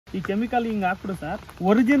ಈ ಕೆಮಿಕಲ್ ಹಿಂಗ್ ಹಾಕ್ಬಿಡು sir.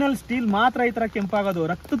 Original steel ಮಾತ್ರ ಈ ತರ ಕೆಂಪಾಗೋದು,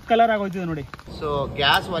 ರಕ್ತದ ಕಲರ್ ಆಗೋಯ್ತಿದೆ ನೋಡಿ. ಸೊ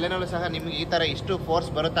ಗ್ಯಾಸ್ ಒಲೆನಲ್ಲೂ ಸಹ ನಿಮ್ಗೆ ಈ ತರ ಇಷ್ಟು ಫೋರ್ಸ್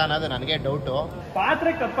ಬರುತ್ತಾ ಅನ್ನೋದು ನನಗೆ ಡೌಟು.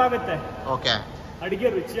 ಪಾತ್ರೆ ಕಪ್ಪಾಗುತ್ತೆ, ಓಕೆ, ಅಡಿಗೆ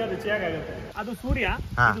ರುಚಿಯಾಗುತ್ತೆ. ಅದು ಸೂರ್ಯ,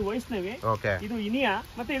 ಇದು ವೈಷ್ಣವಿ, ಇದು ಇನಿಯ,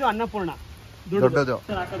 ಮತ್ತೆ ಇದು ಅನ್ನಪೂರ್ಣ ದೊಡ್ಡದು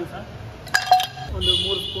ಸರ್. ಹಾಕೋದು ಸರ್ ಒಂದು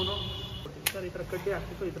 3 ಸ್ಪೂನು ಸರ್. ಈ ತರ ಕಡ್ಡಿ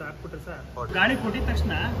ಹಾಕ್ಬಿಟ್ಟು ಈ ತರ ಹಾಕ್ಬಿಟ್ರೆ ಸರ್, ಗಾಳಿ ಕೊಟ್ಟಿದ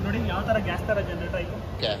ತಕ್ಷಣ ನೋಡಿ ಯಾವ ತರ ಗ್ಯಾಸ್ ತರ ಜನರೇಟ್ ಆಯ್ತು.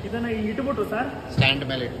 ಇದನ್ನ ಇಟ್ಬಿಟ್ರು ಸರ್, ಸ್ಟ್ಯಾಂಡ್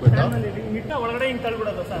ಮೇಲೆ ಇಟ್ಟ ಒಳಗಡೆ ಹಿಂಗ್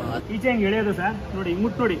ತಳ್ಬಿಡೋದು ಸರ್. ಈಚೆ ಹಿಂಗ್ ಎಳೆಯೋದು ಸರ್. ನೋಡಿ ಹಿಂಗ್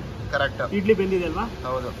ಮುಟ್ ನೋಡಿ, ಕರೆಕ್ಟ್ ಇಡ್ಲಿ ಬೆಂದಿದೆ ಅಲ್ವಾ?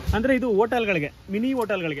 ಹೌದು. ಅಂದ್ರೆ ಇದು ಹೋಟೆಲ್ಗಳಿಗೆ, mini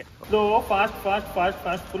ಹೋಟೆಲ್ಗಳಿಗೆ slow fast fast fast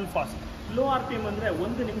fast full fast. Low RPM ಅಂದ್ರೆ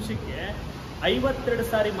 1 ನಿಮಿಷಕ್ಕೆ 52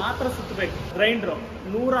 ಸಾರಿ ಮಾತ್ರ ಸುತ್ತಬೇಕು. ಗ್ರೈಂಡ್ರು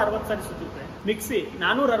 160 ಸಾರಿ ಸುತ್ತುತ್ತೆ, ಮಿಕ್ಸಿ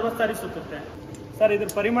 460 ಸಾರಿ ಸುತ್ತುತ್ತೆ ಸರ್. ಇದ್ರ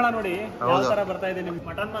ಪರಿಮಳ ನೋಡಿ ಯಾವ ತರ ಬರ್ತಾ ಇದೆ. ನಿಮ್ಗೆ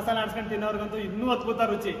ಮಟನ್ ಮಸಾಲ ಆಡ್ಸ್ಕೊಂಡು ತಿನ್ನೋರ್ಗಂತೂ ಇನ್ನೂ ಅದ್ಭುತ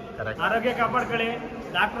ರುಚಿ. ಆರೋಗ್ಯ ಕಾಪಾಡ್ಕೊಳ್ಳಿ,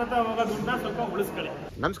 ಡಾಕ್ಟರ್ ಹತ್ರ ಹೋಗೋ ದುಡ್ಡನ್ನ ಸ್ವಲ್ಪ ಉಳಿಸ್ಕೊಳ್ಳಿ.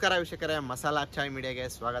 ನಮಸ್ಕಾರ ವೀಕ್ಷಕರೇ, ಮಸಾಲಾ ಚಾಯ್ ಮೀಡಿಯಾಗೆ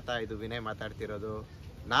ಸ್ವಾಗತ. ಇದು ವಿನಯ್ ಮಾತಾಡ್ತಿರೋದು.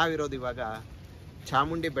 ನಾವಿರೋದು ಇವಾಗ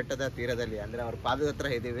ಚಾಮುಂಡಿ ಬೆಟ್ಟದ ತೀರದಲ್ಲಿ, ಅಂದರೆ ಅವ್ರ ಪಾದದ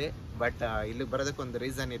ಹತ್ರ ಇದ್ದೀವಿ. ಬಟ್ ಇಲ್ಲಿ ಬರೋದಕ್ಕೊಂದು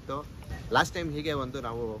ರೀಸನ್ ಇತ್ತು. ಲಾಸ್ಟ್ ಟೈಮ್ ಹೀಗೆ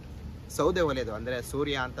ನಾವು ಸೌದೆ ಒಲೆದು ಅಂದರೆ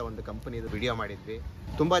ಸೂರ್ಯ ಅಂತ ಒಂದು ಕಂಪನಿದು ವಿಡಿಯೋ ಮಾಡಿದ್ವಿ.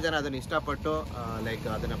 ತುಂಬ ಜನ ಅದನ್ನು ಇಷ್ಟಪಟ್ಟು ಲೈಕ್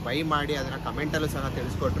ಅದನ್ನು ಬೈ ಮಾಡಿ ಅದನ್ನು ಕಮೆಂಟಲ್ಲೂ ಸಹ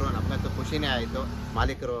ತಿಳಿಸ್ಕೊಟ್ರು. ನಮಗಂತೂ ಖುಷಿನೇ ಆಯಿತು.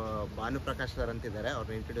 ಮಾಲೀಕರು ಭಾನು ಪ್ರಕಾಶ್ ಸರ್ ಅಂತಿದ್ದಾರೆ,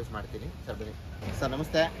 ಅವ್ರನ್ನ ಇಂಟ್ರೊಡ್ಯೂಸ್ ಮಾಡ್ತೀನಿ. ಸರ್ ಬನ್ನಿ ಸರ್.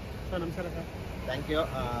 ನಮಸ್ತೆ ಸರ್. ನಮಸ್ಕಾರ ಸರ್. Thank you.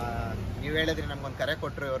 ನೀವು ಹೇಳಿದ್ರಿ ನಮ್ಗೊಂದು ಕರೆ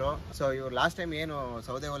ಕೊಟ್ಟರು ಇವರು. ಸೊ ಇವ್ರು ಲಾಸ್ಟ್ ಟೈಮ್ ಏನು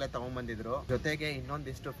ಸೌದೆ ಒಲೆ ತೊಗೊಂಬಂದಿದ್ರು, ಜೊತೆಗೆ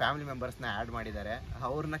ಇನ್ನೊಂದಿಷ್ಟು ಫ್ಯಾಮಿಲಿ ಮೆಂಬರ್ಸ್ನ ಆ್ಯಡ್ ಮಾಡಿದ್ದಾರೆ.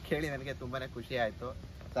 ಅವ್ರನ್ನ ಕೇಳಿ ನನಗೆ ತುಂಬಾ ಖುಷಿ ಆಯಿತು.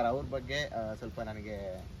 ಸರ್ ಅವ್ರ ಬಗ್ಗೆ ಸ್ವಲ್ಪ ನನಗೆ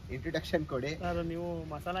ಇಂಟ್ರೊಡಕ್ಷನ್ ಕೊಡಿ. ಸರ್ ನೀವು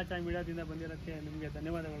ಮಸಾಲಾ ಚಾಯ್ ಮೀಡಿಯಾದಿಂದ ಬಂದಿರೋಕ್ಕೆ ನಿಮಗೆ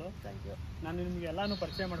ಧನ್ಯವಾದಗಳು. Thank you. ನಾನು ನಿಮಗೆ ಎಲ್ಲಾನು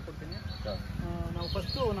ಪರಿಚಯ ಮಾಡ್ಕೊಡ್ತೀನಿ. ನಾವು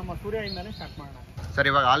ಫಸ್ಟು ನಮ್ಮ ಸೂರ್ಯಯಿಂದಾನೇ ಸ್ಟಾರ್ಟ್ ಮಾಡೋಣ. ಸರ್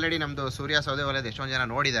ಇವಾಗ ಆಲ್ರೆಡಿ ನಮ್ದು ಸೂರ್ಯ ಸೌದೆ ಒಲೆದು ಎಷ್ಟೊಂದು ಜನ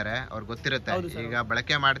ನೋಡಿದ್ದಾರೆ, ಅವ್ರಿಗೆ ಗೊತ್ತಿರುತ್ತೆ. ಈಗ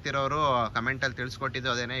ಬಳಕೆ ಮಾಡ್ತಿರೋರು ಕಮೆಂಟ್ ಅಲ್ಲಿ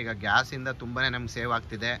ತಿಳಿಸ್ಕೊಟ್ಟಿದ್ದು ಅದೇನೆ. ಈಗ ಗ್ಯಾಸ್ ಇಂದ ತುಂಬಾನೇ ನಮ್ಗೆ ಸೇವ್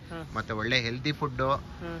ಆಗ್ತಿದೆ, ಮತ್ತೆ ಒಳ್ಳೆ ಹೆಲ್ದಿ ಫುಡ್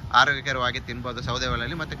ಆರೋಗ್ಯಕರವಾಗಿ ತಿನ್ಬೋದು ಸೌದೆ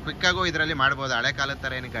ಒಲೆಯಲ್ಲಿ. ಮತ್ತೆ ಕ್ವಿಕ್ ಆಗು ಇದರಲ್ಲಿ ಮಾಡ್ಬೋದು. ಹಳೆ ಕಾಲದ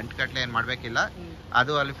ತರ ಏನು ಗಂಟು ಕಟ್ಲೆ ಏನು ಮಾಡ್ಬೇಕಿಲ್ಲ.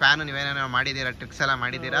 ಅದು ಅಲ್ಲಿ ಫ್ಯಾನ್ ನೀವೇನೇನೋ ಮಾಡಿದೀರಾ, ಟ್ರಿಕ್ಸ್ ಎಲ್ಲ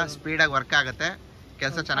ಮಾಡಿದೀರಾ, ಸ್ಪೀಡ್ ಆಗಿ ವರ್ಕ್ ಆಗುತ್ತೆ,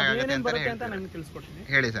 ಕೆಲಸ ಚೆನ್ನಾಗುತ್ತೆ ಅಂತ ತಿಳಿಸ್ಕೊಡ್ತೀನಿ.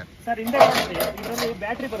 ಹೇಳಿ ಸರ್. ಸರ್ ಇದರಲ್ಲಿ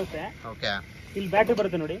ಬ್ಯಾಟ್ರಿ ಬರುತ್ತೆ. ಓಕೆ, ಇಲ್ಲಿ ಬ್ಯಾಟ್ರಿ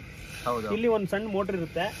ಬರುತ್ತೆ ನೋಡಿ. ಇಲ್ಲಿ ಒಂದು ಸಣ್ಣ ಮೋಟರ್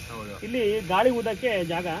ಇರುತ್ತೆ. ಇಲ್ಲಿ ಗಾಳಿ ಊದಕ್ಕೆ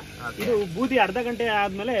ಜಾಗ. ಇದು ಬೂದಿ ಅರ್ಧ ಗಂಟೆ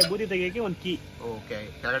ಆದ್ಮೇಲೆ ಬೂದಿ ತೆಗಿಯಕ್ಕೆ ಒಂದು ಕೀ.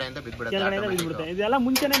 ಕೆಳಗಡೆಯಿಂದ ಬಿದ್ಬಿಡುತ್ತೆ. ಇದೆಲ್ಲ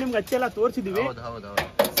ಮುಂಚೆನೆ ನಿಮ್ಗೆ ಹಚ್ಚೆಲ್ಲ ತೋರಿಸಿದೀವಿ.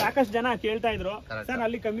 ಸಾಕಷ್ಟು ಜನ ಕೇಳ್ತಾ ಇದ್ರು, ಸರ್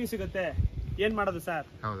ಅಲ್ಲಿ ಕಮ್ಮಿ ಸಿಗುತ್ತೆ, ಏನ್ ಮಾಡೋದು ಸರ್,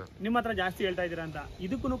 ನಿಮ್ಮ ಹತ್ರ ಜಾಸ್ತಿ ಹೇಳ್ತಾ ಇದೀರಾ ಅಂತ.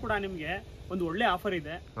 ಇದಕ್ಕೂ ಕೂಡ ನಿಮ್ಗೆ ಒಂದು ಒಳ್ಳೆ ಆಫರ್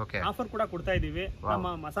ಇದೆ. ಆಫರ್ ಕೂಡ ಕೊಡ್ತಾ ಇದೀವಿ. ನಮ್ಮ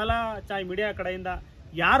ಮಸಾಲಾ ಚಾಯ್ ಮೀಡಿಯಾ ಕಡೆಯಿಂದ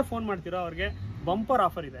ಯಾರು ಫೋನ್ ಮಾಡ್ತಿರೋ ಅವ್ರಿಗೆ ಬಂಪರ್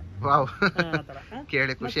ಆಫರ್ ಇದೆ.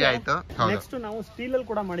 ಕೇಳಿ ಖುಷಿ ಆಯ್ತು. ನೆಕ್ಸ್ಟ್ ನಾವು ಸ್ಟೀಲ್ ಅಲ್ಲಿ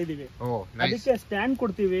ಕೂಡ ಮಾಡಿದೀವಿ. ಅದಕ್ಕೆ ಸ್ಟ್ಯಾಂಡ್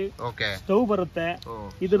ಕೊಡ್ತೀವಿ, ಸ್ಟವ್ ಬರುತ್ತೆ.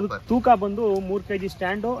 ಇದ್ರ ತೂಕ ಬಂದು 3 kg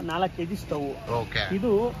ಸ್ಟ್ಯಾಂಡ್, 4 kg ಸ್ಟವ್.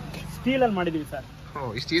 ಇದು ಸ್ಟೀಲ್ ಅಲ್ಲಿ ಮಾಡಿದೀವಿ ಸರ್.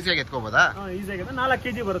 ಇಷ್ಟು ಈಸಿಯಾಗಿ ಎತ್ಕೋಬಹುದಾ? ಈಸಿಯಾಗಿ 4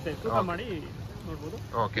 kg ಬರುತ್ತೆ, ತೂಕ ಮಾಡಿ ನೋಡ್ಬೋದು.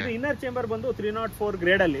 ಇದು ಇನ್ನರ್ ಚೇಂಬರ್ ಬಂದು 304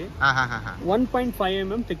 ಗ್ರೇಡ್ ಅಲ್ಲಿ 1.5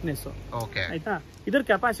 mm ಥಿಕ್ನೆಸ್. ಆಯ್ತಾ? ಇದ್ರ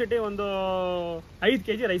ಕೆಪಾಸಿಟಿ ಒಂದು 5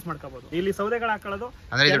 kg ರೈಸ್ ಮಾಡ್ಕೋಬಹುದು. ಇಲ್ಲಿ ಸೌದೆಗಳು ಹಾಕೊಳ್ಳೋದು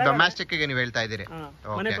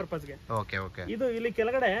ಮನೆ ಪರ್ಪಸ್ಗೆ. ಇದು ಇಲ್ಲಿ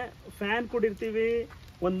ಕೆಳಗಡೆ ಫ್ಯಾನ್ ಕೊಟ್ಟಿರ್ತೀವಿ,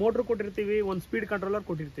 ಒಂದ್ ಮೋಟರ್ ಕೊಟ್ಟಿರ್ತೀವಿ, ಒಂದ್ ಸ್ಪೀಡ್ ಕಂಟ್ರೋಲರ್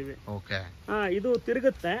ಕೊಟ್ಟಿರ್ತೀವಿ. ಇದು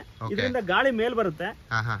ತಿರುಗುತ್ತೆ, ಇದರಿಂದ ಗಾಳಿ ಮೇಲ್ ಬರುತ್ತೆ,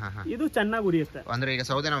 ಇದು ಚೆನ್ನಾಗಿ ಉರಿಯುತ್ತೆ.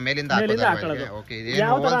 ಹಾಕೊಳ್ಳೋದು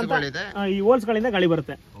ಯಾವ ತರ ಅಂತ, ಈ ಹೋಲ್ಸ್ ಗಳಿಂದ ಗಾಳಿ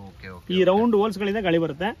ಬರುತ್ತೆ, ಈ ರೌಂಡ್ ಹೋಲ್ಸ್ ಗಳಿಂದ ಗಾಳಿ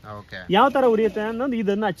ಬರುತ್ತೆ. ಯಾವ ತರ ಉರಿಯುತ್ತೆ ಅನ್ನೋದು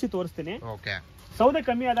ಇದನ್ನ ಹಚ್ಚಿ ತೋರಿಸ್ತೀನಿ. ಸೌದೆ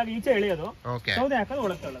ಕಮ್ಮಿ ಆದಾಗ ಈಚೆ ಎಳೆಯೋದು, ಸೌದೆ ಹಾಕೋದು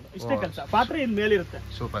ಒಳಗೆ ತಳ್ಳೋದು, ಇಷ್ಟೇ ಕೆಲಸ. ಪಾತ್ರೆ ಇದ್ ಮೇಲಿರುತ್ತೆ.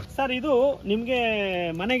 ಸರ್ ಇದು ನಿಮ್ಗೆ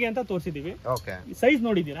ಮನೆಗೆ ಅಂತ ತೋರಿಸಿದೀವಿ. ಸೈಜ್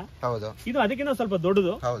ನೋಡಿದೀರಾ? ಇದು ಅದಕ್ಕಿಂತ ಸ್ವಲ್ಪ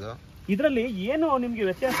ದೊಡ್ಡದು. ಇದ್ರಲ್ಲಿ ಏನು ನಿಮ್ಗೆ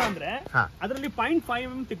ವ್ಯತ್ಯಾಸ ಅಂದ್ರೆ, ಅದರಲ್ಲಿ 0.5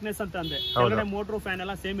 mm ಥಿಕ್ನೆಸ್ ಅಂತ ಅಂದ್ರೆ ಕೆಳಗಡೆ ಮೋಟರ್ ಫ್ಯಾನ್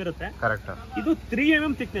ಎಲ್ಲ ಸೇಮ್ ಇರುತ್ತೆ. ಇದು 3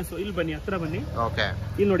 mm ಥಿಕ್ನೆಸ್. ಇಲ್ಲಿ ಬನ್ನಿ, ಹತ್ರ ಬನ್ನಿ,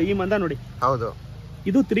 ಇಲ್ಲಿ ನೋಡಿ, ಈ ಮಂದ ನೋಡಿ.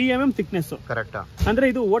 ಇದು 3 mm ಥಿಕ್ನೆಸ್. ಅಂದ್ರೆ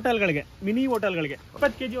ಇದು ಹೋಟೆಲ್ಗಳಿಗೆ, ಮಿನಿ ಹೋಟೆಲ್ಗಳಿಗೆ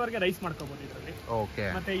 20 kg ವರೆಗೆ ರೈಸ್ ಮಾಡ್ಕೋಬಹುದು ಇದರಲ್ಲಿ.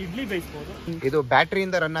 ಮತ್ತೆ ಇಡ್ಲಿ ಬೇಯಿಸಬಹುದು. ಇದು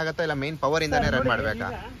ಬ್ಯಾಟರಿಯಿಂದ ರನ್ ಆಗುತ್ತಾ ಇಲ್ಲ ಮೇನ್ ಪವರ್ ಇಂದಾನೇ ರನ್ ಮಾಡಬೇಕಾ?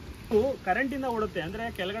 ಕರೆಂಟ್ ಇಂದ ಓಡುತ್ತೆ. ಅಂದ್ರೆ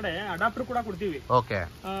ಕೆಳಗಡೆ ಅಡಾಪ್ಟರ್ ಕೂಡ ಕೊಡ್ತೀವಿ,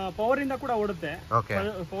 ಪವರ್ ಇಂದ ಕೂಡ ಓಡುತ್ತೆ.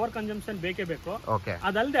 ಪವರ್ ಕನ್ಸಂಪ್ಷನ್ ಬೇಕೇ ಬೇಕು.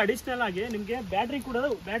 ಅದಲ್ಲದೆ ಅಡಿಷನಲ್ ಆಗಿ ನಿಮ್ಗೆ ಬ್ಯಾಟ್ರಿ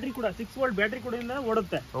ಕೂಡ 6 ವೋಲ್ಟ್ ಬ್ಯಾಟ್ರಿ ಕೂಡ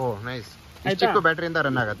ಓಡುತ್ತೆ. ಬ್ಯಾಟರಿಯಿಂದ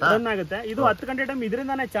ರನ್ ಆಗುತ್ತೆ. ಇದು 10 ಗಂಟೆ ಟೈಮ್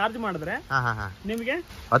ಇದರಿಂದಾನೇ ಚಾರ್ಜ್ ಮಾಡಿದ್ರೆ ನಿಮ್ಗೆ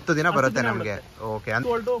 10 ದಿನ ಬರುತ್ತೆ ನಮಗೆ.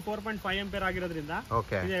 4.5 ಆಂಪಿಯರ್ ಆಗಿರೋದ್ರಿಂದ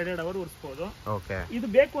 2 ಅವರ್ ಉರಿಸಬಹುದು. ಇದು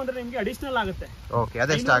ಬೇಕು ಅಂದ್ರೆ ನಿಮ್ಗೆ ಅಡಿಷನಲ್ ಆಗುತ್ತೆ,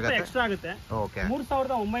 ಎಕ್ಸ್ಟ್ರಾ ಆಗುತ್ತೆ.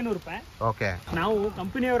 3,900 ರೂಪಾಯಿ. ನಾವು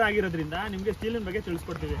ಕಂಪನಿಯವರು ಆಗಿರೋದ್ರಿಂದ ನಿಮ್ಗೆ ಸ್ಟೀಲಿನ ಬಗ್ಗೆ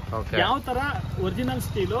ತಿಳಿಸ್ಕೊಡ್ತೀವಿ. ಯಾವ ತರ ಒರಿಜಿನಲ್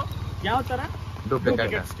ಸ್ಟೀಲು, ಯಾವ ತರ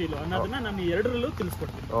ಡೂಪ್ಲಿಕೇಟ್ ಸ್ಟೀಲ್ ಅನ್ನೋದನ್ನ ನಮ್ಗೆ ಎರಡರಲ್ಲೂ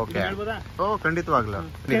ತಿಳಿಸ್ಕೊಡ್ತೀವಿ. ಹೇಳ್ಬೋದಾ? ಖಂಡಿತವಾಗ್ಲೂ.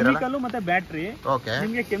 ಕೆಮಿಕಲ್ ಮತ್ತೆ ಬ್ಯಾಟ್ರಿ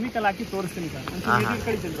ನಿಮ್ಗೆ ಕೆಮಿಕಲ್ ಹಾಕಿ ತೋರಿಸ್ತೀನಿ ಸರ್.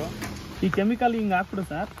 ಈ ಕೆಮಿಕಲ್ ಹಿಂಗ್ ಹಾಕ್ಬಿಡು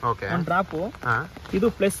ಸರ್, ಒಂದ್ ಡ್ರಾಪ್. ಇದು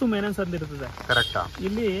ಪ್ಲಸ್ ಮೈನಸ್ ಅಂತ ಇರ್ತದೆ.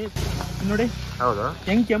 ಇಲ್ಲಿ ನೋಡಿ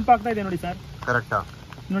ಹೆಂಗ್ ಕೆಂಪಾಗ್ತಾ ಇದೆ ನೋಡಿ ಸರ್.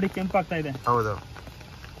 ನೋಡಿ ಕೆಂಪಾಗ್ತಾ ಇದೆ.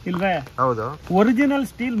 ಇಲ್ವೇ? ಹೌದು. ಒರಿಜಿನಲ್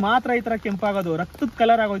ಸ್ಟೀಲ್ ಮಾತ್ರ ಈ ತರ ಕೆಂಪಾಗೋದು, ರಕ್ತದ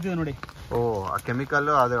ಕಲರ್ ಆಗೋಯ್ತಿದೆ ನೋಡಿ. ಓ, ಆ ಕೆಮಿಕಲ್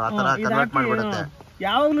ಅದು ಆ ತರ ಕನ್ವರ್ಟ್ ಮಾಡ್ಬಿಡುತ್ತೆ.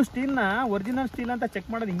 ಯಾವಾಗ್ಲೂ ಸ್ಟೀಲ್ ನ ಒರಿಜಿನಲ್ ಸ್ಟೀಲ್ ಅಂತ ಚೆಕ್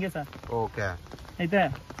ಮಾಡೋದು ಹಿಂಗೆ ಸರ್. ಓಕೆ, ಐತೆ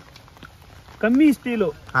ಕಮ್ಮಿ ಸ್ಟೀಲು.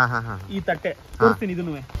 ಹಾ ಹಾ ಹಾ. ಈ ತಟ್ಟೆ ತೋರಿಸ್ತೀನಿ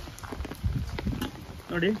ಇದನ್ನು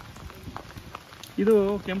ನೋಡಿ. ಇದು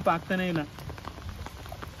ಕೆಂಪು ಆಗ್ತಾನೆ ಇಲ್ಲ,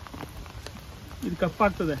 ಇದು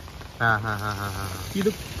ಕಪ್ಪಾಗ್ತದೆ. ಹಾ ಹಾ ಹಾ ಹಾ ಹಾ.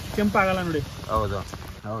 ಇದು ಕೆಂಪಾಗಲ್ಲ ನೋಡಿ. ಹೌದು.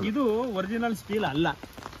 ಇದು ಒರಿಜಿನಲ್ ಸ್ಟೀಲ್ ಅಲ್ಲ.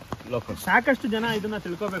 ಸಾಕಷ್ಟು ಜನ ಇದನ್ನ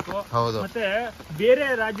ತಿಳ್ಕೋಬೇಕು. ಮತ್ತೆ ಬೇರೆ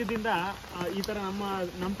ರಾಜ್ಯದಿಂದ ಈ ತರ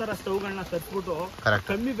ನಮ್ಮ ತರ ಸ್ಟವ್ಗಳನ್ನ ತರಿಸ್ಬಿಟ್ಟು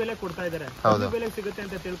ಕಮ್ಮಿ ಬೆಲೆ ಕೊಡ್ತಾ ಇದಾರೆ. ಕಮ್ಮಿ ಬೆಲೆ ಸಿಗುತ್ತೆ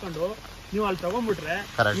ಅಂತ ತಿಳ್ಕೊಂಡು ನೀವು ಅಲ್ಲಿ ತಗೊಂಡ್ಬಿಟ್ರೆ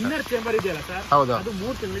ಇನ್ನರ್ ಚೇಂಬರ್ ಇದೆಯಲ್ಲ ಸರ್, ಅದು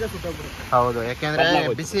 3 ತಿಂಗಳಿಗೆ ಸುಟ್ಟೋಗ್ಬಿಡುತ್ತೆ. ಹೌದು, ಯಾಕೆಂದ್ರೆ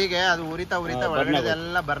ಬಿಸಿಗೆ ಅದು ಉರಿತಾ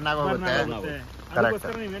ಒಳಗಡೆದೆಲ್ಲ ಬರ್ನ್ ಆಗೋಗುತ್ತೆ.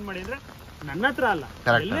 ಅದಕ್ಕೋಸ್ಕರ ನೀವೇನ್ ಮಾಡಿ ಅಂದ್ರೆ ನನ್ನ ಹತ್ರ ಅಲ್ಲ,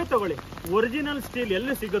 ಎಲ್ಲೇ ತಗೊಳ್ಳಿ, ಒರಿಜಿನಲ್ ಸ್ಟೀಲ್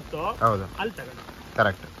ಎಲ್ಲಿ ಸಿಗುತ್ತೋ ಅಲ್ಲಿ ತಗೊಳ್ಳಿ.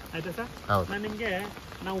 ಕರೆಕ್ಟ್. ಆಯ್ತಾ ಸರ್? ನಾನು ನಿಮ್ಗೆ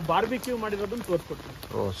ನಾವು ಬಾರ್ಬಿಕ್ಯೂ ಮಾಡಿರೋದನ್ನ ತೋರಿಸ್ಕೊಡ್ತೀನಿ.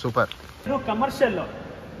 ಓ ಸೂಪರ್. ಇದು ಕಮರ್ಷಿಯಲ್,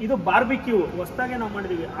 ಇದು ಬಾರ್ಬಿಕ್ಯೂ ಹೊಸದಾಗೆ ನಾವು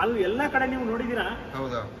ಮಾಡಿದೀವಿ. ಅಲ್ಲಿ ಎಲ್ಲಾ ಕಡೆ ನೀವು ನೋಡಿದೀರಾ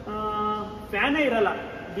ಫ್ಯಾನೇ ಇರಲ್ಲ,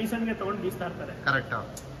 ಬೀಸನ್ಗೆ ತಗೊಂಡು ಬೀಸ್ತಾ ಇರ್ತಾರೆ. ಕರೆಕ್ಟ್.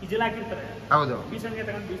 ಇಜಿಲ್ ಹಾಕಿರ್ತಾರೆ, ಹೌದು, ಬೀಸನ್ಗೆ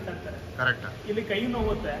ತಗೊಂಡು ಬೀಸ್ತಾ ಇರ್ತಾರೆ. ಕರೆಕ್ಟ್. ಇಲ್ಲಿ ಕೈ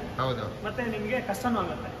ನೋವುತ್ತೆ, ಹೌದು, ಮತ್ತೆ ನಿಮ್ಗೆ ಕಷ್ಟನೂ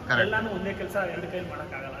ಆಗುತ್ತೆ. ಎಲ್ಲಾನು ಒಂದೇ ಕೆಲಸ 2 ಕೈಲಿ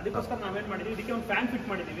ಮಾಡಕ್ಕಾಗಲ್ಲ. ಅದಕ್ಕೋಸ್ಕರ ನಾವೇನ್ ಮಾಡಿದೀವಿ, ಇದಕ್ಕೆ ಒಂದು ಫ್ಯಾನ್ ಫಿಟ್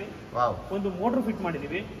ಮಾಡಿದೀವಿ, ಒಂದು ಮೋಟರ್ ಫಿಟ್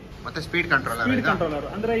ಮಾಡಿದೀವಿ, ಮತ್ತೆ ಸ್ಪೀಡ್ ಕಂಟ್ರೋಲರ್.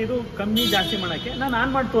 ಅಂದ್ರೆ ಇದು ಕಮ್ಮಿ ಜಾಸ್ತಿ ಮಾಡಕ್ಕೆ ನಾನು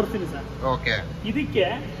ಆನ್ ಮಾಡಿ ತೋರಿಸ್ತೀನಿ ಸರ್. ಓಕೆ. ಇದಕ್ಕೆ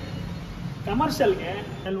ಕಮರ್ಷಿಯಲ್ಗೆ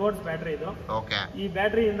 12 ವೋಲ್ಟ್ಸ್ ಬ್ಯಾಟ್ರಿ ಇದು. ಓಕೆ. ಈ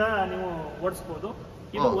ಬ್ಯಾಟ್ರಿಯಿಂದ ನೀವು ಓಡಿಸಬಹುದು.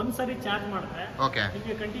 ಇದು ಒಂದ್ಸರಿ ಚಾರ್ಜ್ ಮಾಡಿದ್ರೆ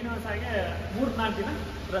ನಿಮಗೆ ಕಂಟಿನ್ಯೂಸ್ ಆಗಿ 3-4 ದಿನ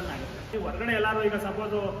ರನ್ ಆಗುತ್ತೆ. ನೀವು ಹೊರಗಡೆ ಎಲ್ಲಾರು ಈಗ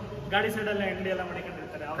ಸಪೋಸ್ ಗಾಡಿ ಸೈಡ್ ಅಲ್ಲೇ ಅಂಗಡಿ ಎಲ್ಲ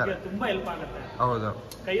ಮಾಡಿಕೊಂಡಿರ್ತಾರೆ, ಅವ್ರಿಗೆ ತುಂಬಾ ಹೆಲ್ಪ್ ಆಗುತ್ತೆ. ಹೌದು,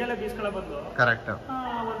 ಕೈಯಲ್ಲೇ ಬೀಸ್ಕೊಳ್ಳೋ ಬದಲು ಕರೆಕ್ಟ್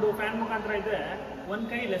ಒಂದು ಫ್ಯಾನ್ ಮುಖಾಂತರ ಇದ್ರೆ ಒಂದ್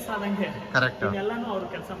ಕೈ ಲೆಸ್ ಆದಂಗೆ ಕರೆಕ್ಟ್ ಎಲ್ಲಾನು ಅವ್ರು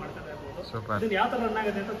ಕೆಲಸ ಮಾಡ್ತಾರೆ. ಇದನ್ನ ಯಾವ ತರ ರನ್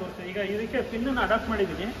ಆಗುತ್ತೆ ಅಂತ ತೋರಿಸ್ತೀನಿ. ಈಗ ಇದಕ್ಕೆ ಪಿನ್ ಅನ್ನು ಅಡಾಪ್ಟ್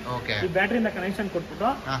ಮಾಡಿದೀನಿ. ಈ ಬ್ಯಾಟ್ರಿಯಿಂದ ಕನೆಕ್ಷನ್ ಕೊಟ್ಬಿಟ್ಟು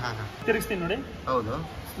ತಿರುಗಿಸ್ತೀನಿ ನೋಡಿ. ಹೌದು,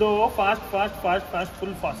 slow, fast fast fast fast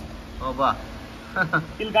full fast.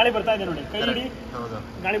 ಇಲ್ಲಿ ಗಾಳಿ ಬರ್ತಾ ಇದೆ ನೋಡಿ, ಕೈ ಹಿಡಿ. ಹೌದು,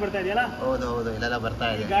 ಗಾಳಿ ಬರ್ತಾ ಇದೆಯಲ್ಲ. ಹೌದು ಹೌದು, ಇಲ್ಲೆಲ್ಲ ಬರ್ತಾ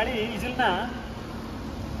ಇದೆ. ಗಾಳಿ ಇಜಿಲ್ನ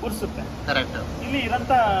ಉರ್ಸುತ್ತೆ. ಕರೆಕ್ಟ್. ಇಲ್ಲಿ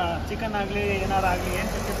ಇರಂತ ಚಿಕನ್ ಆಗ್ಲಿ ಏನಾರ ಆಗ್ಲಿ ಏನ್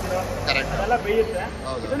ತಿಂತಿರ್ತೀರೋ ಅದೆಲ್ಲ ಬೇಯುತ್ತೆ.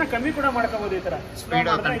 ಇದನ್ನ ಕಮ್ಮಿ ಕೂಡ ಮಾಡ್ಕೋಬಹುದು. ಈ ತರ ಸ್ಪೀಡ್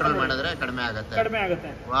ಕಂಟ್ರೋಲ್ ಮಾಡಿದ್ರೆ ಕಡಿಮೆ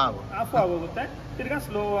ಆಗುತ್ತೆ. ಆಫ್ ಆಗೋಗುತ್ತೆ, ತಿರ್ಗಾ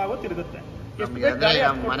ಸ್ಲೋ ಆಗೋ ತಿರುಗುತ್ತೆ.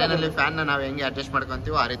 ಮನೆಯಲ್ಲಿ ಫ್ಯಾನ್ ನ ನಾವು ಹೆಂಗೆ ಅಡ್ಜಸ್ಟ್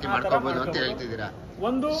ಮಾಡ್ಕೊಂತೀವೋ ಆ ರೀತಿ ಮಾಡ್ಕೋಬಹುದು ಅಂತ ಹೇಳ್ತಿದ್ದೀರಾ.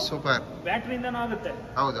 ಒಂದು ಸೂಪರ್. ಬ್ಯಾಟ್ರಿಯಿಂದನೂ ಆಗುತ್ತೆ,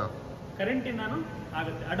 ಹೌದು, ಕರೆಂಟ್ ಇಂದಾನು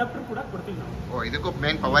ಆಗುತ್ತೆ. ಅಡಾಪ್ಟರ್ ಕೂಡ ಕೊಡ್ತೀವಿ ನಾವು. ಓ, ಇದಕ್ಕೂ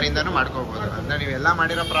ಮೇನ್ ಪವರ್ ಇಂದಾನು ಮಾಡ್ಕೋಬಹುದು. ಅಂದ್ರೆ ನೀವೆಲ್ಲ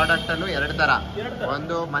ಮಾಡಿರೋ ಪ್ರಾಡಕ್ಟ್ ಅಲ್ಲೂ 2 ತರ,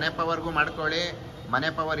 ಒಂದು ಮನೆ ಪವರ್ಗೂ ಮಾಡ್ಕೊಳ್ಳಿ. ಮನೆ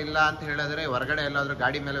ಪವರ್ ಇಲ್ಲ ಅಂತ ಹೇಳಿದ್ರೆ ಹೊರಗಡೆ ಎಲ್ಲಾದ್ರೂ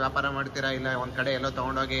ಗಾಡಿ ಮೇಲೆ ವ್ಯಾಪಾರ ಮಾಡ್ತೀರಾ, ಇಲ್ಲ ಒಂದ್ ಕಡೆ ಎಲ್ಲೋ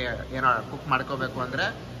ತಗೊಂಡೋಗಿ ಏನೋ ಕುಕ್ ಮಾಡ್ಕೋಬೇಕು ಅಂದ್ರೆ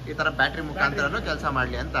ಈ ತರ ಬ್ಯಾಟ್ರಿ ಮುಖಾಂತರನು ಕೆಲಸ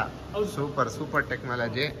ಮಾಡ್ಲಿ ಅಂತ. Super super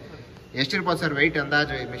technology. ಎಷ್ಟಿರ್ಬೋದು sir weight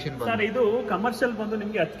ಅಂದಾಜು ಈ ಮಿಷಿನ್ ಬಂದು? ಸರ್ ಇದು ಕಮರ್ಷಿಯಲ್ ಬಂದು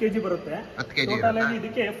ನಿಮ್ಗೆ 10 kg ಬರುತ್ತೆ. 10 kg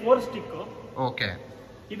ಇದಕ್ಕೆ 4 ಸ್ಟಿಕ್. ಓಕೆ.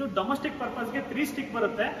 ಇದು ಡೊಮೆಸ್ಟಿಕ್ ಪರ್ಪಸ್ಗೆ 3 ಸ್ಟಿಕ್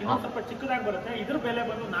ಬರುತ್ತೆ. ಇನ್ನೊಂದು ಸ್ವಲ್ಪ ಚಿಕ್ಕದಾಗಿ ಬರುತ್ತೆ. ಇದ್ರ ಬೆಲೆ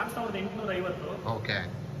ಬಂದು 4850. ಓಕೆ.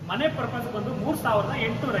 ಮನೆ ಪರ್ಪಸ್ ಬಂದು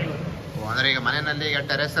 3850. ಅಂದ್ರೆ ಈಗ ಮನೆಯಲ್ಲಿ ಈಗ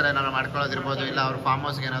ಟೆರೆಸ್ ಏನಾದ್ರು ಮಾಡ್ಕೊಳ್ಳೋದಿರ್ಬೋದು, ಇಲ್ಲ ಅವ್ರ ಫಾರ್ಮ್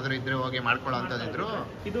ಹೌಸ್ ಏನಾದ್ರು ಇದ್ರೆ ಹೋಗಿ ಮಾಡ್ಕೊಳ್ಳೋಂಥದ್ದಿದ್ರು.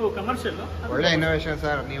 ಇದು ಕಮರ್ಷಿಯಲ್ ಒಳ್ಳೆ ಇನೋವೇಷನ್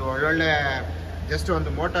ಸರ್. ನೀವು ಒಳ್ಳೊಳ್ಳೆ ಜಸ್ಟ್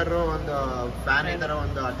ಒಂದು ಮೋಟರು, ಒಂದು ಫ್ಯಾನ್, ಈ ತರ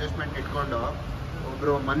ಒಂದು ಅಡ್ಜಸ್ಟ್ಮೆಂಟ್ ಇಟ್ಕೊಂಡು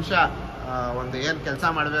ಒಬ್ರು ಮನುಷ್ಯ ಒಂದು ಏನ್ ಕೆಲಸ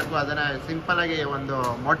ಮಾಡಬೇಕು ಅದನ್ನ ಸಿಂಪಲ್ ಆಗಿ ಒಂದು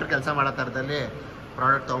ಮೋಟರ್ ಕೆಲಸ ಮಾಡೋ ತರದಲ್ಲಿ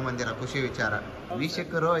ಪ್ರಾಡಕ್ಟ್ ತಗೊಂಡ್ಬಂದಿರೋ ಖುಷಿ ವಿಚಾರ.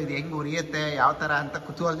 ವೀಕ್ಷಕರು ಇದು ಹೆಂಗ್ ಉರಿಯುತ್ತೆ ಯಾವ ತರ ಅಂತ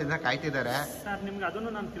ಕುತೂಹಲದಿಂದ ಕಾಯ್ತಿದ್ದಾರೆ ಸರ್. ನಿಮ್ಗೆ ಅದನ್ನು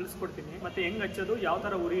ನಾನು ತಿಳಿಸ್ಕೊಡ್ತೀನಿ, ಮತ್ತೆ ಹೆಂಗ್ ಹಚ್ಚೋದು, ಯಾವ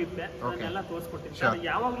ತರ ಉರಿಯುತ್ತೆ ಅದನ್ನೆಲ್ಲ ತೋರಿಸ್ಕೊಡ್ತೀನಿ.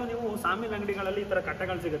 ಯಾವಾಗ್ಲೂ ನೀವು ಸಾಮಿಲ್ ಅಂಗಡಿಗಳಲ್ಲಿ ಈ ತರ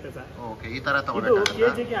ಕಟ್ಟೆಗಳು ಸಿಗುತ್ತೆ ಸರ್. ಓಕೆ. ಈ ತರ ತಗೊಳ್ಬೇಕು.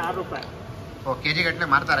 ಕೆಜಿಗೆ 6 ರೂಪಾಯಿ. ಓ, ಕೆಜಿ ಗಟ್ಟಲೆ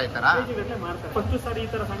ಮಾರ್ತಾರ? ಈ ತರ ಕೆಜಿ ಗಟ್ಟಲೆ ಮಾರ್ತಾರೆ. ಫಸ್ಟ್ ಸರ್ ಈ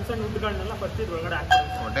ತರ ಸಣ್ಣ ಸಣ್ಣ ಉದ್ದುಗಳನ್ನೆಲ್ಲ ಫಸ್ಟ್ ಇದ್ರ ಒಳಗಡೆ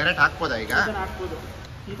ಹಾಕ್ಬೋದು. ಡೈರೆಕ್ಟ್ ಹಾಕ್ಬೋದಾ? ಈಗ ಹಾಕ್ಬೋದು.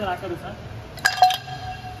 ಈ ತರ ಹಾಕೋದು ಸರ್.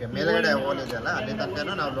 ಮೇಲ್ಗಡೆ ಹೋಲ್ ಇದೆಯಲ್ಲ, ಅಲ್ಲಿ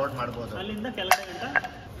ತನಕನೂ ನಾವು ಲೋಡ್ ಮಾಡ್ಬೋದು. ಅಲ್ಲಿಂದ ಕೆಳಗಡೆ ಗಂಟ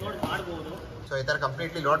ಲೋಡ್ ಮಾಡ್ಬೋದು. ಸೊ ಈ ತರ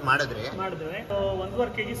ಕಂಪ್ಲೀಟ್ಲಿ ಲೋಡ್ ಮಾಡಿದ್ವಿ. 1.5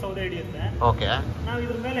 kg ಸೌದೆ ಹಿಡಿಯುತ್ತೆ. ಓಕೆ. ನಾವು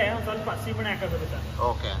ಇದ್ರ ಮೇಲೆ ಒಂದು ಸ್ವಲ್ಪ ಸೀಬೆಣ್ಣೆ ಹಾಕಬೇಕು.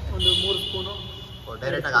 ಓಕೆ. ಒಂದು 3 ಸ್ಪೂನು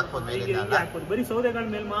ಡೈರೆಕ್ಟ್ ಆಗಿ ಹಾಕ್ಬೋದು. ಮೇಲಿಂದ ಹಾಕ್ಬೋದು. ಬರೀ ಸೌದೆಗಳ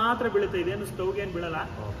ಮೇಲೆ ಮಾತ್ರ ಬೀಳುತ್ತೆ, ಇದೇನು ಸ್ಟವ್ಗೆ ಏನು ಬೀಳಲ್ಲ.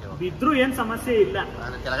 ಬಿದ್ರೂ ಏನ್ ಸಮಸ್ಯೆ ಇಲ್ಲ.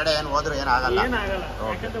 ಕೆಳಗಡೆ ಏನು ಹೋದ್ರು ಏನಾಗಲ್ಲ.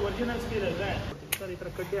 ಯಾಕಂದ್ರೆ ಒರಿಜಿನಲ್ ಸ್ಟೀಲ್ ಅಲ್ವೇ ಸರ್. ಈ ತರ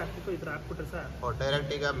ಕಡ್ಡಿ ಹಾಕ್ಬಿಟ್ಟು ಈ ತರ ಹಾಕ್ಬಿಟ್ರೆ ಸರ್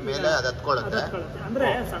ಡೈರೆಕ್ಟ್ ಈಗ ಮೇಲೆ ಅದು ಹತ್ಕೊಳ್ಳುತ್ತೆ. ಅಂದ್ರೆ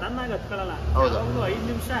ಸಡನ್ ಆಗಿ ಹತ್ಕೊಳ್ಳಲ್ಲ. ಒಂದು 5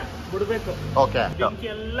 ನಿಮಿಷ ಬಿಡ್ಬೇಕು. ಓಕೆ. ಬೆಂಕಿ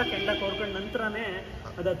ಎಲ್ಲ ಕೆಂಡ ಕೋರ್ಕೊಂಡ್ ನಂತರನೇ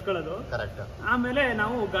ಅದು ಹತ್ಕೊಳ್ಳೋದು. ಕರೆಕ್ಟ್. ಆಮೇಲೆ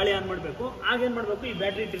ನಾವು ಗಾಳಿ ಆನ್ ಮಾಡ್ಬೇಕು. ಆಗೇನ್ ಮಾಡ್ಬೇಕು, ಈ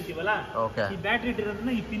ಬ್ಯಾಟ್ರಿ ಇಟ್ಟಿರ್ತೀವಲ್ಲ, ಈ ಬ್ಯಾಟ್ರಿ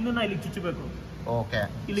ಇಟ್ಟಿರೋದನ್ನ ಈ ಪಿನ್ ನ ಇಲ್ಲಿ ಚುಚ್ಚಬೇಕು. ಓಕೆ.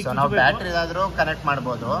 ಸೊ ನಾವು ಬ್ಯಾಟ್ರಿ ಆದ್ರೂ ಕನೆಕ್ಟ್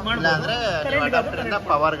ಮಾಡಬಹುದು, ಇಲ್ಲ ಅಂದ್ರೆ ಅಡಾಪ್ಟರ್ ಇಂದ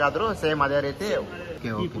ಪವರ್ ಗಾದ್ರೂ ಸೇಮ್ ಅದೇ ರೀತಿ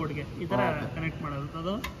ಈ ಪೋರ್ಟ್ಗೆ ಈ ತರ ಕನೆಕ್ಟ್ ಮಾಡೋದು.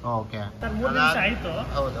 ಅದು ಓಕೆ ಸರ್. 3 ನಿಮಿಷ ಆಯ್ತು.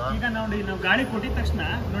 ಈಗ ನೋಡಿ ನಾವು ಗಾಳಿ ಕೊಟ್ಟಿದ ತಕ್ಷಣ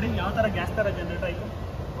ನೋಡಿ ಯಾವ ತರ ಗ್ಯಾಸ್ ತರ ಜನರೇಟ್ ಆಯ್ತು.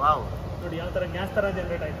 ವಾವ್. ನೋಡಿ ಯಾವ ತರ ಗ್ಯಾಸ್ ತರ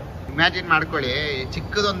ಜನರೇಟ್ ಆಯ್ತು. ಇಮ್ಯಾಜಿನ್ ಮಾಡ್ಕೊಳ್ಳಿ,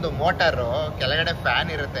 ಚಿಕ್ಕದೊಂದು ಮೋಟರ್, ಕೆಳಗಡೆ ಫ್ಯಾನ್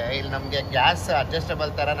ಇರುತ್ತೆ, ಇಲ್ಲಿ ನಮ್ಗೆ ಗ್ಯಾಸ್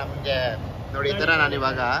ಅಡ್ಜಸ್ಟಬಲ್ ತರ ನಮ್ಗೆ ನೋಡಿ ಈ ತರ. ನಾನು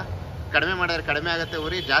ಇವಾಗ ಕಡಿಮೆ ಮಾಡಿದ್ರೆ ಕಡಿಮೆ ಆಗುತ್ತೆ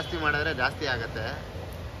ಉರಿ, ಜಾಸ್ತಿ ಮಾಡಿದ್ರೆ ಜಾಸ್ತಿ ಆಗುತ್ತೆ.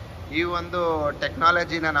 ಈ ಒಂದು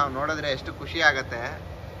ಟೆಕ್ನಾಲಜಿನ ನಾವು ನೋಡಿದ್ರೆ ಎಷ್ಟು ಖುಷಿ ಆಗತ್ತೆ.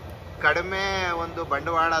 ಕಡಿಮೆ ಒಂದು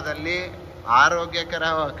ಬಂಡವಾಳದಲ್ಲಿ ಆರೋಗ್ಯಕರ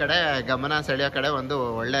ಕಡೆ ಗಮನ ಸೆಳೆಯೋ ಕಡೆ ಒಂದು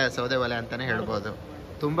ಒಳ್ಳೆ ಸೌದೆ ಒಲೆ ಅಂತಾನೆ ಹೇಳ್ಬೋದು.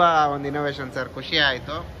 ತುಂಬಾ ಒಂದು ಇನೋವೇಷನ್ ಸರ್, ಖುಷಿ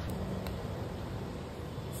ಆಯ್ತು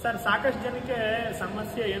ಸರ್. ಸಾಕಷ್ಟು ಜನಕ್ಕೆ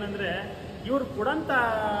ಸಮಸ್ಯೆ ಏನಂದ್ರೆ ಇವ್ರು ಕೊಡಂತ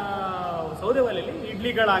ಸೌದೆ ಒಲೆಯಲ್ಲಿ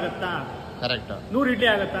ಇಡ್ಲಿಗಳಾಗತ್ತಾ, ಕರೆಕ್ಟ್ 100 ಇಡ್ಲಿ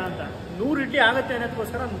ಆಗತ್ತಾ ಅಂತ. 100 ಇಡ್ಲಿ ಆಗತ್ತೆ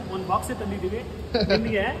ಅನ್ನೋದಕ್ಕೋಸ್ಕರ ಒಂದು ಬಾಕ್ಸ್ ತಂದಿದ್ದೀವಿ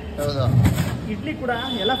ನಿಮಗೆ. ಹೌದು, ಇಡ್ಲಿ ಕೂಡ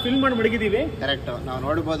ಎಲ್ಲ ಫಿಲ್ ಮಾಡಿ ಮಡಗಿದೀವಿ. ಕರೆಕ್ಟ್, ನಾವು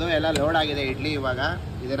ನೋಡ್ಬೋದು ಎಲ್ಲ ಲೋಡ್ ಆಗಿದೆ ಇಡ್ಲಿ. ಇವಾಗ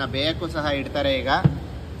ಇದನ್ನ ಬೇಯಕ್ಕೂ ಸಹ ಇಡ್ತಾರೆ. ಈಗ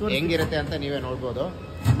ಹೆಂಗಿರುತ್ತೆ ಅಂತ ನೀವೇ ನೋಡ್ಬೋದು.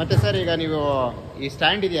 ಮತ್ತೆ ಸರ್, ಈಗ ನೀವು ಈ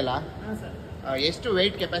ಸ್ಟ್ಯಾಂಡ್ ಇದೆಯಲ್ಲ, ಎಷ್ಟು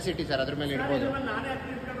ವೆಯ್ಟ್ ಕೆಪಾಸಿಟಿ ಸರ್ ಅದ್ರ ಮೇಲೆ ಇಡ್ಬೋದು?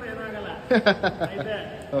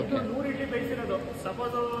 ಓಕೆ, 100 ಇಡ್ಲಿ ಬೇಯಿಸಿರೋದು.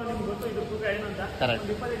 ಸಪೋಸ್ ನಿಮ್ಗೆ ಗೊತ್ತು ಇದ್ರ ತೂಕ ಏನಂತ,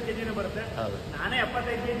 25 kg ಬರುತ್ತೆ. ನಾನೇ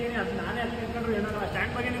 75 kg, ಅದು ನಾನೇ ಅಲ್ಲಿ ಇಟ್ಕೊಂಡ್ರು ಏನಾಗಲ್ಲ.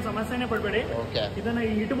 ಸ್ಟ್ಯಾಂಡ್ ಬಗ್ಗೆ ನೀವು ಸಮಸ್ಯೆನೇ ಪಡ್ಬೇಡಿ. ಇದನ್ನ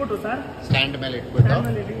ಇಟ್ಬಿಟ್ಟು ಸರ್, ಸ್ಟ್ಯಾಂಡ್ ಮೇಲೆ ಇಟ್ಬಿಟ್ಟು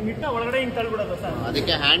ಇಟ್ಟ ಒಳಗಡೆ ಹಿಂಗ್ ತಳ್ಬಿಡೋದು ಸರ್.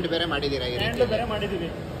 ಅದಕ್ಕೆ ಹ್ಯಾಂಡ್ ಬೇರೆ ಮಾಡಿದೀರಾ? ಹ್ಯಾಂಡ್ ಬೇರೆ ಮಾಡಿದೀವಿ.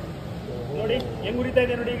 ನೋಡಿ ಹೆಂಗ್ ಉರಿತಾ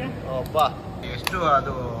ಇದೆ ನೋಡಿ. ಈಗ ಎಷ್ಟು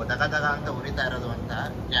ಅದು ದಗ ದಗ ಅಂತ ಉರಿತಾ ಇರೋದು ಅಂತ.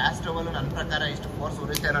 ಗ್ಯಾಸ್ ಸ್ಟವ್ ಅಲ್ಲೂ ನನ್ನ ಪ್ರಕಾರ ಇಷ್ಟು ಫೋರ್ಸ್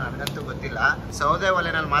ಉರಿತಾ ಇರೋ ನನಗಂತೂ ಗೊತ್ತಿಲ್ಲ. ಸೌದೆ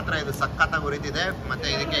ಒಲೆನಲ್ಲಿ ಮಾತ್ರ ಇದು ಸಖತ್ತಾಗಿ ಉರಿತಿದೆ. ಮತ್ತೆ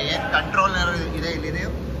ಇದಕ್ಕೆ ಏನ್ ಕಂಟ್ರೋಲ್ ಇದೆ ಇಲ್ಲಿದೆ,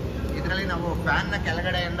 ಇದರಲ್ಲಿ ನಾವು ಫ್ಯಾನ್ನ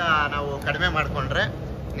ಕೆಳಗಡೆಯಿಂದ ನಾವು ಕಡಿಮೆ ಮಾಡ್ಕೊಂಡ್ರೆ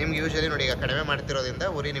ನಿಮ್ಗೆ ಯೂಶಲಿ ನೋಡಿ, ಈಗ ಕಡಿಮೆ ಮಾಡ್ತಿರೋದ್ರಿಂದ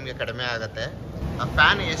ಉರಿ ನಿಮಗೆ ಕಡಿಮೆ ಆಗುತ್ತೆ. ಆ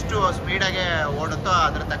ಫ್ಯಾನ್ ಎಷ್ಟು ಸ್ಪೀಡಾಗೆ ಓಡುತ್ತೋ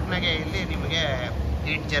ಅದ್ರ ತಕ್ಕನಾಗೆ ಇಲ್ಲಿ ನಿಮಗೆ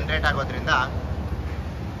ಹೀಟ್ ಜನರೇಟ್ ಆಗೋದ್ರಿಂದ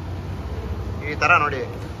ಈ ತರ ನೋಡಿ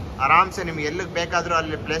ಆರಾಮ್ಸೆ ನಿಮ್ಗೆ ಎಲ್ಲಿಗೆ ಬೇಕಾದ್ರೂ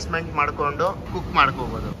ಅಲ್ಲಿ ಪ್ಲೇಸ್ಮೆಂಟ್ ಮಾಡ್ಕೊಂಡು ಕುಕ್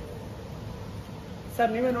ಮಾಡ್ಕೋಬಹುದು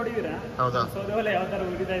ಸರ್. ನೀವೇ ನೋಡಿದೀರಾ? ಹೌದಾ, ಸೌದೆ ಒಲೆ ಯಾವ ತರ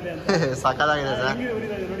ಉರಿತಾ ಇದೆ ಅಂತ. ಸಖತ್ತಾಗಿದೆ ಸರ್,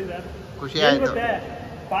 ನೋಡಿ ಸರ್, ಖುಷಿ ಆಯ್ತು.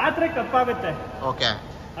 ಪಾತ್ರೆ ಕಪ್ಪಾಗುತ್ತೆ, ಓಕೆ,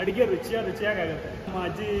 ಅಡಿಗೆ ರುಚಿಯಾಗುತ್ತೆ. ನಮ್ಮ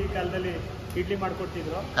ಅಜ್ಜಿ ಕಾಲದಲ್ಲಿ ಇಡ್ಲಿ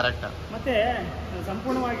ಮಾಡ್ಕೊಡ್ತಿದ್ರು. ಕರೆಕ್ಟ್. ಮತ್ತೆ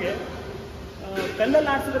ಸಂಪೂರ್ಣವಾಗಿ ಕಲ್ಲಲ್ಲಿ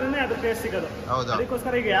ಆಡ್ಸಿದ್ರೇನೆ ಅದ್ರ ಟೇಸ್ಟ್ ಸಿಗೋದು.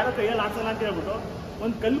 ಅದಕ್ಕೋಸ್ಕರ ಈಗ ಯಾರೋ ಕೈಯಲ್ಲಿ ಆಡ್ಸಲ್ಲ ಅಂತ ಹೇಳ್ಬಿಟ್ಟು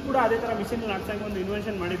ಒಂದು ಕಲ್ಲು ಕೂಡ ಅದೇ ತರ ಮಿಷಿನ್ ಆಡ್ಸಂಗೆ ಒಂದು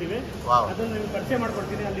ಇನ್ವೆನ್ಷನ್ ಮಾಡಿದೀವಿ. ಅದನ್ನ ನೀವು ಪರಿಚಯ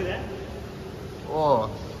ಮಾಡ್ಕೊಡ್ತೀನಿ, ಅಲ್ಲಿದೆ. ಓ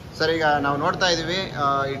ಸರ್, ಈಗ ನಾವು ನೋಡ್ತಾ ಇದೀವಿ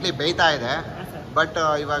ಇಡ್ಲಿ ಬೇಯ್ತಾ ಇದೆ. ಬಟ್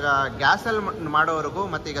ಇವಾಗ ಗ್ಯಾಸ್ ಅಲ್ಲಿ ಮಾಡೋವರೆಗೂ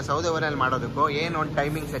ಮತ್ತೆ ಈಗ ಸೌದೆ ಒಲೆಯಲ್ಲಿ ಮಾಡೋದಕ್ಕೂ ಏನು ಒಂದು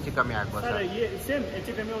ಟೈಮಿಂಗ್ಸ್ ಹೆಚ್ಚು ಕಮ್ಮಿ ಆಗ್ಬೋದು ಸರ್? ಸೇಮ್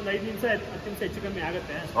ಹೆಚ್ಚು ಕಮ್ಮಿ ಒಂದು 5 ನಿಮಿಷ 10 ನಿಮಿಷ ಹೆಚ್ಚು ಕಮ್ಮಿ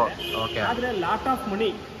ಆಗುತ್ತೆ. ಆದ್ರೆ ಲಾಟ್ ಆಫ್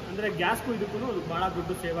ಮನಿ ಅಂದ್ರೆ ಗ್ಯಾಸ್ಗೂ ಇದಕ್ಕೂ ಬಹಳ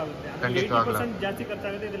ದುಡ್ಡು ಸೇವ್ ಆಗುತ್ತೆ. 80% ಜಾಸ್ತಿ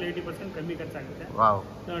ಖರ್ಚಾಗುತ್ತೆ, ಇದ್ರಲ್ಲಿ 80% ಕಮ್ಮಿ ಖರ್ಚಾಗುತ್ತೆ.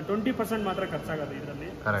 20% ಮಾತ್ರ ಖರ್ಚಾಗುತ್ತೆ ಇದರಲ್ಲಿ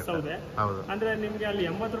ಸೌದೆ. ಅಂದ್ರೆ ನಿಮ್ಗೆ ಅಲ್ಲಿ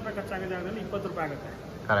 80 ರೂಪಾಯಿ ಖರ್ಚಾಗೋ ಜಾಗದಲ್ಲಿ 20 ರೂಪಾಯಿ ಆಗುತ್ತೆ.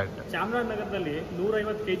 ಚಾಮರಾಜನಗರದಲ್ಲಿ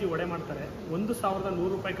 150 kg ವಡೆ ಮಾಡ್ತಾರೆ, 1100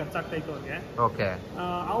 ರೂಪಾಯಿ ಖರ್ಚಾಗ್ತಾ ಇತ್ತು ಅವ್ರಿಗೆ.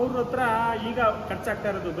 ಅವ್ರ ಹತ್ರ ಈಗ ಖರ್ಚಾಗ್ತಾ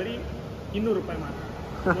ಇರೋದು ಬರೀ 200 ರೂಪಾಯಿ ಮಾತ್ರ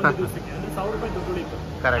ಒಂದು ದಿವಸಕ್ಕೆ. ಅಂದ್ರೆ 1000 ರೂಪಾಯಿ ದುಡ್ಡು ಉಳಿತು.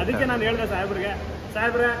 ಅದಕ್ಕೆ ನಾನು ಹೇಳ್ದೆ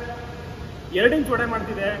ಸಾಹೇಬ್ರೆ 2 ಇಂಚ್ ವಡೆ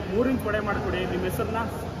ಮಾಡ್ತಿದೆ, 3 ಇಂಚ್ ವಡೆ ಮಾಡ್ಕೊಡಿ, ನಿಮ್ಮ ಹೆಸರನ್ನ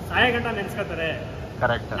ಸಾಯ ಗಂಟ ನೆನೆಸ್ಕೊತಾರೆ.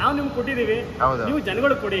 ನಾವು ನಿಮ್ಗೆ ಕೊಟ್ಟಿದೀವಿ, ನೀವು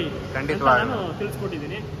ಜನಗಳು ಕೊಡಿ ಅಂತ ನಾನು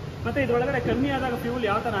ತಿಳಿಸ್ಕೊಟ್ಟಿದ್ದೀನಿ. ಮತ್ತೆ ಇದ್ರೊಳಗಡೆ ಕಮ್ಮಿ ಆದಾಗ ಫ್ಯೂಲ್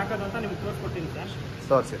ಯಾವ ತರ ಹಾಕೋದು ಅಂತ ನಿಮ್ಗೆ ತೋರಿಸ್ಕೊಡ್ತೀನಿ ಸರ್.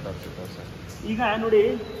 ಈಗ ನೋಡಿ,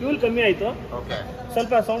 ಫ್ಯೂಲ್ ಕಮ್ಮಿ ಆಯ್ತು,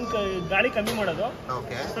 ಸ್ವಲ್ಪ ಸೌಂಡ್ ಗಾಳಿ ಕಮ್ಮಿ ಮಾಡೋದು,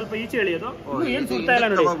 ಸ್ವಲ್ಪ ಈಚೆ ಎಳಿಯೋದು. ಏನ್ ಸುಡ್ತಾ ಇಲ್ಲ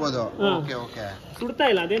ನೋಡಿ, ಸುಡ್ತಾ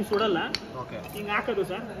ಇಲ್ಲ, ಅದೇನ್ ಸುಡಲ್ಲ. ಹಿಂಗ್ ಹಾಕೋದು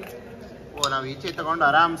ಸರ್. ನಾವು ಈಚೆ ತಗೊಂಡು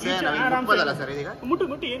ಆರಾಮ್ಸೆ ಸರ್. ಇದೀಗ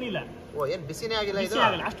ಮುಟ್ಟು ಏನಿಲ್ಲ, ಏನ್ ಬಿಸಿನೇ ಆಗಿಲ್ಲ,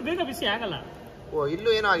 ಅಷ್ಟು ಬೇಗ ಬಿಸಿ ಆಗಲ್ಲ. ಇಲ್ಲೂ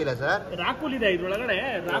ಏನೂ ಆಗಿಲ್ಲ ಸರ್. ರಾಕೂಲ್ ಇದೆ ಇದ್ರೊಳಗಡೆ,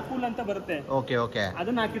 ರಾಕೂಲ್ ಅಂತ ಬರುತ್ತೆ.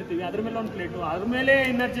 ಅದನ್ನ ಹಾಕಿರ್ತೀವಿ, ಅದ್ರ ಮೇಲೆ ಒಂದು ಪ್ಲೇಟು, ಅದ್ರ ಮೇಲೆ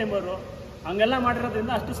ಇನ್ನರ್ ಚೇಂಬರು, ಹಂಗೆಲ್ಲ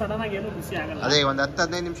ಮಾಡಿರೋದ್ರಿಂದ ಅಷ್ಟು ಸಡನ್ ಆಗಿ ಏನು ಬಿಸಿ ಆಗಲ್ಲ. ಅದೇ ಒಂದು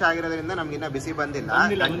 10-15 ನಿಮಿಷ ಆಗಿರೋದ್ರಿಂದ ನಮ್ಗೆ ಇನ್ನ ಬಿಸಿ ಬಂದಿಲ್ಲ.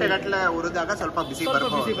 ಗಂಟೆ ಉರಿದಾಗ ಸ್ವಲ್ಪ ಬಿಸಿ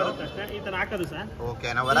ಬರುತ್ತೆ ಅಷ್ಟೇ. ಈ ತರ ಹಾಕೋದು ಸರ್.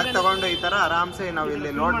 ನಾವು ಹೊರಗೆ ತಗೊಂಡು ಈ ತರ ಆರಾಮ್ಸೆ ನಾವು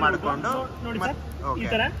ಇಲ್ಲಿ ಲೋಡ್ ಮಾಡ್ಕೊಂಡು ನೋಡಿ ಸರ್, ಈ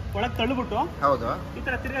ತರ ಒಳಗೆ ತಳ್ಳಿಬಿಟ್ಟು ಈ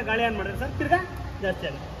ತರ ತಿರ್ಗಾ ಗಾಳಿ ಆನ್ ಮಾಡಿದ್ರೆ ಸರ್ ತಿರ್ಗಾ ಜಾಸ್ತಿ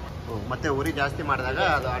ಆಗುತ್ತೆ. ಮತ್ತೆ ಉರಿ ಜಾಸ್ತಿ ಮಾಡಿದಾಗ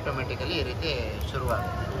ಅದು ಆಟೋಮೆಟಿಕಲಿ ಈ ರೀತಿ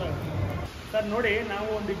ಶುರುವಾಗುತ್ತೆ ಸರ್. ನೋಡಿ, ನಾವು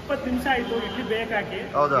ಒಂದು 20 ನಿಮಿಷ ಆಯ್ತು ಇಡ್ಲಿ ಬೇಕಾಕಿ.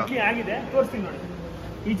 ಇಡ್ಲಿ ಆಗಿದೆ, ತೋರಿಸ್ತೀನಿ ನೋಡಿ.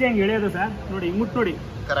 ಈಚೆ ಹೆಂಗ್ ಎಳೆಯೋದು ಸರ್, ನೋಡಿ ಮುಟ್ಟು ನೋಡಿ.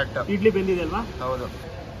 ಕರೆಕ್ಟ್, ಇಡ್ಲಿ ಬೆಂದಿದೆ ಅಲ್ವಾ? ಹೌದು,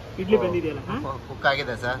 ಇಡ್ಲಿ ಬೆಂದಿದೆಯಲ್ಲ, ಕುಕ್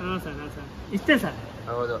ಆಗಿದೆ ಸರ್. ಸರ್ ಇಷ್ಟೇ ಸರ್.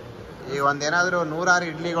 ಹೌದು, ಈ ಒಂದೇನಾದ್ರು 100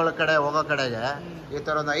 ಇಡ್ಲಿಗಳ ಕಡೆ ಹೋಗೋ ಕಡೆಗೆ ಈ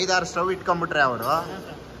ತರ ಒಂದು 5-6 ಸ್ಟವ್ ಇಟ್ಕೊಂಡ್ಬಿಟ್ರೆ ಅವರು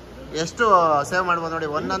ಎಷ್ಟು ಸೇವ್ ಮಾಡ್ಬೋದು ನೋಡಿ.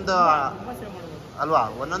 ಒಂದೊಂದು ಅಲ್ವಾ,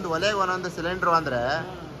 ಒಂದೊಂದು ಒಲೆಗೆ ಒಂದೊಂದು ಸಿಲಿಂಡ್ರು ಅಂದ್ರೆ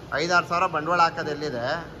 5-6 ಸಾವಿರ ಬಂಡವಾಳ ಹಾಕೋದು ಎಲ್ಲಿದೆ.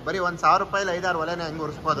 ಬರೀ 1,000 ರೂಪಾಯಿಲಿ 5-6 ಒಲೆನೇ ಹೆಂಗ್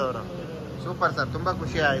ಉರಿಸ್ಬೋದು ಅವರು. ಸೂಪರ್ ಸರ್, ತುಂಬಾ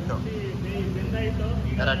ಖುಷಿ ಆಯ್ತು.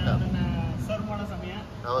 ಕರೆಕ್ಟ್,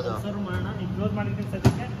 ಹೌದು,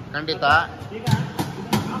 ಖಂಡಿತ.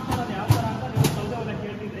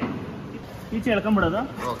 ಈಚೆ ಎಳ್ಕೊಂಡ್ಬಿಡೋದು,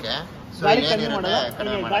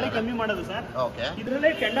 ಗಾಳಿ ಕಮ್ಮಿ ಮಾಡೋದು ಸರ್.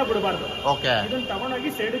 ಇದ್ರಲ್ಲೇ ಕೆಂಡ ಬಿಡಬಾರ್ದು. ಇದನ್ನ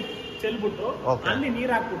ತಗೊಂಡೋಗಿ ಸೈಡ್ ಚೆಲ್ಬಿಟ್ಟು ಅಲ್ಲಿ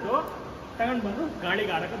ನೀರ್ ಹಾಕ್ಬಿಟ್ಟು ತಗೊಂಡ್ ಬಂದು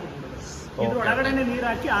ಗಾಳಿಗೆ ಆಡಕ ಬಿಟ್ಬಿಡೋದು. ಇದ್ರ ಒಳಗಡೆನೆ ನೀರ್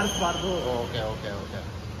ಹಾಕಿ ಆರಿಸಬಾರ್ದು.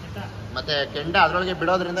 ಮತ್ತೆ ಕೆಂಡ ಅದ್ರೊಳಗೆ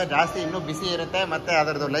ಬಿಡೋದ್ರಿಂದ ಜಾಸ್ತಿ ಇನ್ನೂ ಬಿಸಿ ಇರುತ್ತೆ, ಮತ್ತೆ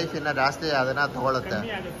ಅದರದ್ದು ಲೈಫ್ ಇನ್ನ ಜಾಸ್ತಿ ಅದನ್ನ ತಗೊಳುತ್ತೆ.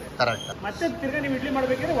 ಕರೆಕ್ಟ್. ಮತ್ತೆ ತಿರ್ಗಾ ನೀವು ಇಡ್ಲಿ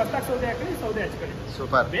ಮಾಡ್ಬೇಕಾದ್ರೆ ಹೊತ್ತಾಗಿ ಸೌದೆ ಹಾಕಿ, ಸೌದೆ ಹಚ್ಕೊಳ್ಳಿ.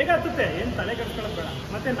 ಸೂಪರ್, ಬೇಗ ಹತ್ತುತ್ತೆ, ಏನ್ ತಲೆ ಕೆಡ್ಸ್ಕೊಳ್ಳೋದು ಬೇಡ.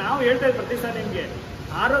 ಮತ್ತೆ ನಾವು ಹೇಳ್ತಾ ಇದ್ವಿ ಪ್ರತಿ ಸಲ ನಿಮ್ಗೆ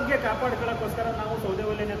ಆರೋಗ್ಯ ಕಾಪಾಡ್ಕೊಳ್ಳೋಕ್ಕೋಸ್ಕರ ನಾವು ಸೌದೆ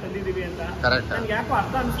ಒಲೆನ ತಂದಿದ್ದೀವಿ ಅಂತ ನನ್ಗೆ ಯಾಕೋ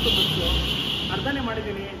ಅರ್ಥ ಅನಿಸ್ತು ಬಂತು, ಅರ್ಧನೇ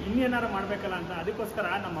ಮಾಡಿದ್ದೀನಿ, ಇನ್ನೇನಾರು ಮಾಡ್ಬೇಕಲ್ಲ ಅಂತ. ಅದಕ್ಕೋಸ್ಕರ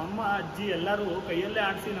ನಮ್ಮ ಅಮ್ಮ ಅಜ್ಜಿ ಎಲ್ಲರೂ ಕೈಯಲ್ಲೇ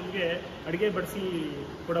ಆಡಿಸಿ ನಮ್ಗೆ ಅಡಿಗೆ ಬಡಿಸಿ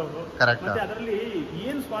ಕೊಡೋರು. ಮತ್ತೆ ಅದರಲ್ಲಿ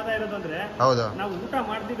ಏನ್ ಸ್ವಾದ ಇರೋದು ಅಂದ್ರೆ, ನಾವು ಊಟ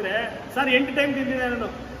ಮಾಡ್ತಿದ್ರೆ ಸರ್ 8 ಟೈಮ್ ತಿಂದಿದೆ ನಾನು,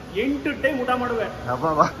 8 ಟೈಮ್ ಊಟ ಮಾಡುವೆ,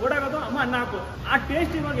 ಓಡಾಗೋದು ಅಮ್ಮ ಅನ್ನ ಹಾಕು. ಆ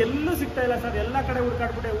ಟೇಸ್ಟ್ ಇವಾಗ ಎಲ್ಲೂ ಸಿಗ್ತಾ ಇಲ್ಲ ಸರ್. ಎಲ್ಲಾ ಕಡೆ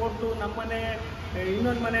ಹುಡ್ಕಾಡ್ಬಿಟ್ಟೆ, ಹೋಗ್ತು ನಮ್ಮನೆ,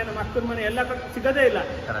 ಇನ್ನೊಂದ್ ಮನೆ, ನಮ್ಮ ಅಕ್ಕನ ಮನೆ, ಎಲ್ಲ ಕಡೆ ಸಿಗೋದೇ ಇಲ್ಲ.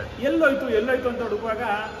 ಎಲ್ಲೋಯ್ತು ಅಂತ ಹುಡುಕುವಾಗ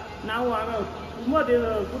ನಾವು ಆಗ ತುಂಬಾ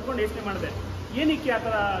ಕೂತ್ಕೊಂಡು ಯೋಚನೆ ಮಾಡಿದೆ, ಏನಕ್ಕೆ ಆ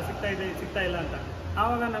ತರ ಸಿಗ್ತಾ ಇಲ್ಲ ಅಂತ.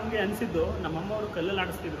 ಆವಾಗ ನಮ್ಗೆ ಅನ್ಸಿದ್ದು, ನಮ್ಮಮ್ಮವರು ಕಲ್ಲಲ್ಲಿ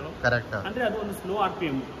ಆಡಿಸ್ತಿದ್ರು ಅಂದ್ರೆ ಅದು ಒಂದು ಸ್ಲೋ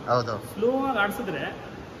RPM. ಸ್ಲೋ ಆಗಿ ಆಡಿಸಿದ್ರೆ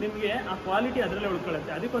ನಿಮ್ಗೆ ಆ ಕ್ವಾಲಿಟಿ ಅದರಲ್ಲೇ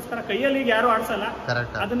ಉಳ್ಕೊಳ್ಳುತ್ತೆ. ಅದಕ್ಕೋಸ್ಕರ ಕೈಯಲ್ಲಿ ಯಾರು ಆಡ್ಸಲ್ಲ,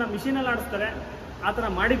 ಅದನ್ನ ಮಿಷಿನ್ ಅಲ್ಲಿ ಆಡಿಸ್ತಾರೆ. ಆತರ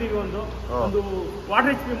ಮಾಡಿದೀವಿ. ಒಂದು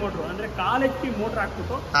ವಾಟರ್ HP ಮೋಟ್ರು ಅಂದ್ರೆ 1/4 HP ಮೋಟ್ರ್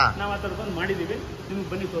ಹಾಕ್ಬಿಟ್ಟು ನಾವು ಆ ತರದೊಂದು ಮಾಡಿದೀವಿ. ನಿಮ್ಗೆ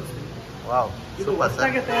ಬನ್ನಿ ತೋರಿಸ್ತೀವಿ. ಇದು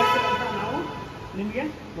ಹೊಸದಾಗಿ ತಯಾರಿಸಿದಂತ ನಾವು ನಿಮ್ಗೆ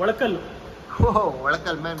ಒಳಕಲ್ಲು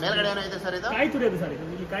ಮೇಲ್ಗಡೆ ಏನೋ ಇದೆ ಸರ್, ಇದು ಕಾಯಿ ತುರಿಯೋದು ಸರ್.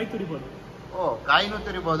 ಇಲ್ಲಿ ಕಾಯಿ ತುರಿಬಹುದು, ಕಾಯಿನೂ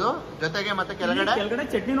ತುರಿಬಹುದು, ಜೊತೆಗೆ ಮತ್ತೆ ಕೆಳಗಡೆ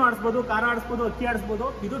ಚಟ್ನಿನೂ ಆಡಿಸಬಹುದು, ಖಾರ ಆಡಿಸಬಹುದು, ಅಕ್ಕಿ ಆಡಿಸಬಹುದು.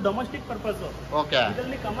 ಇದು ಡೊಮೆಸ್ಟಿಕ್ ಪರ್ಪಸ್.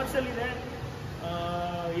 ಇದರಲ್ಲಿ ಕಮರ್ಷಿಯಲ್ ಇದೆ,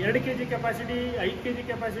 2 kg capacity, 5 kg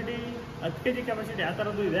capacity, 10 kg capacity, ಆ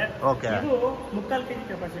ತರದ್ದು ಇದೆ. ಇದು 3/4 kg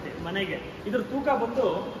ಕೆಪಾಸಿಟಿ ಮನೆಗೆ. ಇದ್ರ ತೂಕ ಬಂದು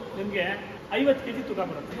ನಿಮ್ಗೆ 50 kg ತೂಕ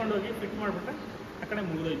ಬರುತ್ತೆ. ತಗೊಂಡೋಗಿ ಫಿಟ್ ಮಾಡ್ಬಿಟ್ರೆ ಆ ಕಡೆ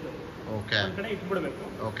ಮುಗಿದೋಯ್ತು, ಒಂದ್ ಕಡೆ ಇಟ್ಬಿಡ್ಬೇಕು.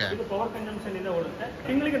 ಇದು ಪವರ್ ಕನ್ಸಂಪ್ಷನ್ ಇಂದ ಓಡುತ್ತೆ.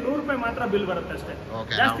 ತಿಂಗಳಿಗೆ 100 ರೂಪಾಯಿ ಮಾತ್ರ ಬಿಲ್ ಬರುತ್ತೆ ಅಷ್ಟೇ,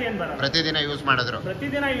 ಜಾಸ್ತಿ ಏನ್ ಬರಲ್ಲ. ಪ್ರತಿದಿನ ಯೂಸ್ ಮಾಡಿದ್ರು,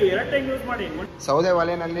 ಪ್ರತಿದಿನ 2 ಟೈಮ್ ಯೂಸ್ ಮಾಡಿ. ಸೌದೆ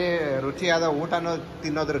ಒಲೆನಲ್ಲಿ ರುಚಿಯಾದ ಊಟನೂ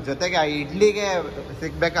ತಿನ್ನೋದ್ರ ಜೊತೆಗೆ ಆ ಇಡ್ಲಿಗೆ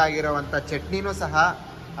ಸಿಗ್ಬೇಕಾಗಿರೋವಂಥ ಚಟ್ನಿನೂ ಸಹ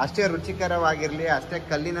ಅಷ್ಟೇ ರುಚಿಕರವಾಗಿರ್ಲಿ, ಅಷ್ಟೇ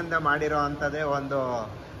ಕಲ್ಲಿನಿಂದ ಮಾಡಿರೋ ಅಂಥದ್ದೇ ಒಂದು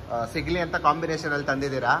ಸಿಗ್ಲಿ ಅಂತ ಕಾಂಬಿನೇಷನ್ ಅಲ್ಲಿ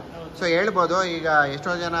ತಂದಿದ್ದೀರಾ. ಸೊ ಹೇಳ್ಬೋದು, ಈಗ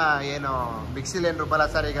ಎಷ್ಟೋ ಜನ ಏನು ಮಿಕ್ಸಿಲಿ ಏನು ರುಬ್ಬಲ್ಲ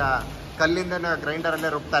ಸರ್, ಈಗ ಕಲ್ಲಿಂದ ಗ್ರೈಂಡರ್ ಅಲ್ಲೇ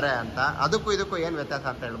ರುಬ್ತಾರೆ ಅಂತ. ಅದಕ್ಕೂ ಇದಕ್ಕೂ ಏನ್ ವ್ಯತ್ಯಾಸ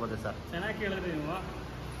ಅಂತ ಹೇಳ್ಬೋದು ಸರ್? ಚೆನ್ನಾಗಿ ಕೇಳಿದ್ರಿ ನೀವು.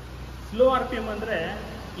 ಸ್ಲೋ RPM ಅಂದ್ರೆ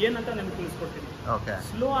ಏನಂತ ನಿಮ್ಗೆ ತಿಳಿಸ್ಕೊಡ್ತೀನಿ.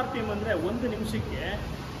 ಸ್ಲೋ RPM ಅಂದ್ರೆ 1 ನಿಮಿಷಕ್ಕೆ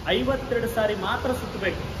 52 ಸಾರಿ ಮಾತ್ರ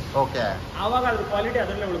ಸುತ್ತಬೇಕು. ಆವಾಗ ಅದ್ರ ಕ್ವಾಲಿಟಿ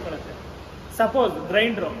ಅದರಲ್ಲೇ ಉಳ್ಕೊಳ್ಳುತ್ತೆ. ಸಪೋಸ್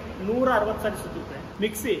ಗ್ರೈಂಡ್ರು 160 ಸಾರಿ ಸುತ್ತುತ್ತೆ,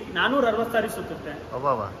 ಮಿಕ್ಸಿ 460 ಸಾರಿ ಸುತ್ತುತ್ತೆ.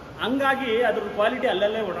 ಹಂಗಾಗಿ ಅದ್ರ ಕ್ವಾಲಿಟಿ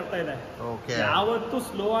ಅಲ್ಲಲ್ಲೇ ಓಡಾಡ್ತಾ ಇದೆ. ಯಾವತ್ತು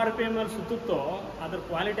ಸ್ಲೋ RPM ಅಲ್ಲಿ ಸುತ್ತುತ್ತೋ ಅದ್ರ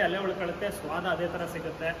ಕ್ವಾಲಿಟಿ ಅಲ್ಲೇ ಉಳ್ಕೊಳ್ಳುತ್ತೆ, ಸ್ವಾದ ಅದೇ ತರ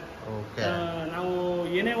ಸಿಗುತ್ತೆ. ನಾವು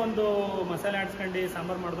ಏನೇ ಒಂದು ಮಸಾಲೆ ಆಡ್ಸ್ಕೊಂಡು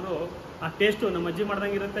ಸಾಂಬಾರ್ ಮಾಡಿದ್ರು ಆ ಟೇಸ್ಟ್ ನಮ್ಮ ಅಜ್ಜಿ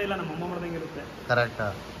ಮಾಡ್ದಂಗೆ ಇರುತ್ತೆ, ಇಲ್ಲ ನಮ್ಮ ಅಮ್ಮ ಮಾಡ್ದಂಗೆ ಇರುತ್ತೆ.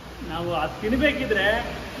 ನಾವು ಅದು ತಿನ್ಬೇಕಿದ್ರೆ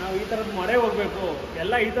ನಾವು ಈ ತರದ್ ಮೊರೆ ಹೋಗ್ಬೇಕು.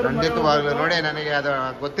 ಎಲ್ಲ ಈ ತರ ನೋಡಿ, ನನಗೆ ಅದು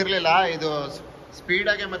ಗೊತ್ತಿರ್ಲಿಲ್ಲ. ಇದು ಸ್ಪೀಡ್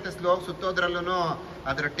ಆಗಿ ಮತ್ತೆ ಸ್ಲೋ ಸುತ್ತೋದ್ರಲ್ಲೂ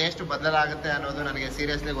ಅದ್ರ ಟೇಸ್ಟ್ ಬದಲಾಗುತ್ತೆ ಅನ್ನೋದು ನನಗೆ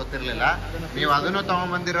ಸೀರಿಯಸ್ಲಿ ಗೊತ್ತಿರಲಿಲ್ಲ. ನೀವು ಅದನ್ನು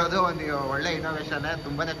ತಗೊಂಡ್ಬಂದಿರೋದು ಒಂದು ಒಳ್ಳೆ ಇನೋವೇಷನ್,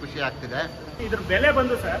 ತುಂಬಾನೇ ಖುಷಿ ಆಗ್ತಿದೆ. ಇದ್ರ ಬೆಲೆ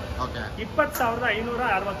ಬಂದು ಸರ್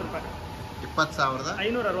 20,560 ರೂಪಾಯಿ.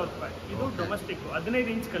 20,560 ರೂಪಾಯಿ. ಇದು ಡೊಮೆಸ್ಟಿಕ್ 15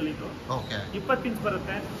 ಇಂಚ್ ಕಲ್ಲಿದ್ದು. 20 ಇಂಚ್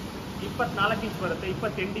ಬರುತ್ತೆ, 24 ಇಂಚ್ ಬರುತ್ತೆ,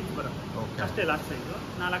 28 ಇಂಚ್ ಬರುತ್ತೆ ಅಷ್ಟೇ. ಲಾಸ್ಟ್ ಸೈಜ್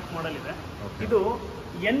 4 ಮಾಡೆಲ್ ಇದೆ. ಇದು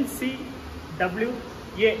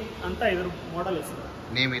NCWA ಅಂತ ಇದ್ರ ಮಾಡೆಲ್ ಹೆಸರು.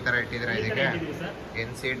 ನೇಮ್ ಈ ತರ ಇಟ್ಟಿದ್ರೆ ಇದಕ್ಕೆ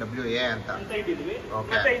NCWA ಅಂತ ಇಟ್ಟಿದ್ವಿ.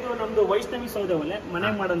 ಮತ್ತೆ ಇದು ನಮ್ದು ವೈಷ್ಣವಿ ಸೌದೆ ಒಲೆ,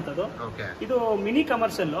 ಮನೆಗೆ ಮಾಡೋಂಥದ್ದು. ಇದು ಮಿನಿ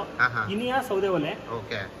ಕಮರ್ಷಿಯಲ್ ಇನಿಯಾ ಸೌದೆ ಒಲೆ.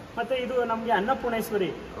 ಮತ್ತೆ ಇದು ನಮ್ಗೆ ಅನ್ನಪೂರ್ಣೇಶ್ವರಿ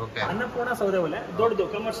ಅನ್ನಪೂರ್ಣ ಸೌದೆ ಒಲೆ, ದೊಡ್ಡದು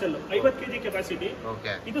ಕಮರ್ಷಿಯಲ್ 50 kg ಕೆಪಾಸಿಟಿ.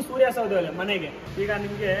 ಇದು ಸೂರ್ಯ ಸೌದೆ ಒಲೆ ಮನೆಗೆ. ಈಗ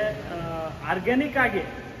ನಿಮ್ಗೆ ಆರ್ಗ್ಯಾನಿಕ್ ಆಗಿ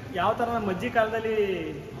ಯಾವ ತರ ನಮ್ಮ ಅಜ್ಜಿ ಕಾಲದಲ್ಲಿ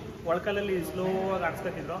ಒಳಕಲ್ಲಲ್ಲಿ ಸ್ಲೋ ಆಗಿ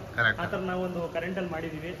ಆಡ್ಸ್ಕೊತಿದ್ರು, ಆ ತರ ನಾವೊಂದು ಕರೆಂಟ್ ಅಲ್ಲಿ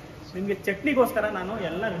ಮಾಡಿದೀವಿ. ನಿಮ್ಗೆ ಚಟ್ನಿಗೋಸ್ಕರ ನಾನು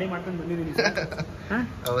ಎಲ್ಲ ರೆಡಿ ಮಾಡ್ಕೊಂಡು ಬಂದಿದ್ದೀನಿ ಸರ್.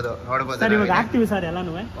 ಇವಾಗ ಹಾಕ್ತಿವಿ ಸರ್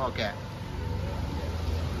ಎಲ್ಲಾನು.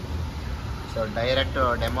 ಸೊ ಡೈರೆಕ್ಟ್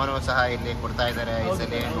ಡೆಮೋನು ಸಹ ಇಲ್ಲಿ ಕೊಡ್ತಾ ಇದ್ದಾರೆ, ಈ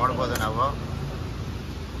ಸಲ ನೋಡ್ಬೋದು ನಾವು.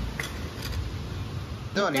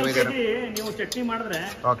 ನೀವು ಚಟ್ನಿ ಮಾಡಿದ್ರೆ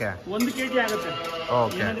 1 kg ಆಗುತ್ತೆ.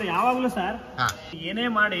 ಏನಂದ್ರೆ ಯಾವಾಗ್ಲೂ ಸರ್ ಏನೇ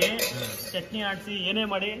ಮಾಡಿ ಚಟ್ನಿ ಆಡ್ಸಿ ಏನೇ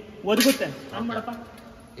ಮಾಡಿ ಒದಗುತ್ತೆ. ನಾನ್ ಮಾಡಪ್ಪ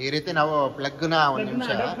ಈ ರೀತಿ ನಾವು ಪ್ಲಗ್ ನ ಒಂದು ನಿಮಿಷ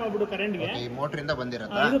ಮಾಡ್ಬಿಡು ಕರೆಂಟ್ಗೆ. ಈ ಮೋಟರ್ ಇಂದ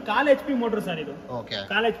ಬಂದಿರುತ್ತೆ. ಇದು 1/4 HP ಮೋಟರ್ ಸರ್. ಇದು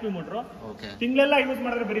 1/4 HP ಮೋಟರ್. ತಿಂಗಳೆಲ್ಲ ಯೂಸ್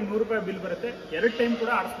ಮಾಡಿದ್ರೆ ಬರೀ 100 ರೂಪಾಯಿ ಬಿಲ್ ಬರುತ್ತೆ. 2 ಟೈಮ್ ಕೂಡ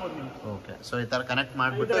ಆಡಿಸಬಹುದು ನೀವು. ಸೊ ಈ ತರ ಕನೆಕ್ಟ್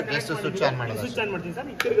ಮಾಡ್ಬಿಟ್ಟು ಜಸ್ಟ್ ಸ್ವಿಚ್ ಆನ್ ಮಾಡಿ. ಸ್ವಿಚ್ ಆನ್ ಮಾಡ್ತೀನಿ ಸರ್.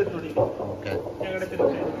 ಈಗ ತಿರುಗುತ್ತೆ ನೋಡಿ. ಕೆಳಗಡೆ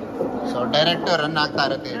ತಿರುಗುತ್ತೆ. ಸೊ ಡೈರೆಕ್ಟ್ ರನ್ ಆಗ್ತಾ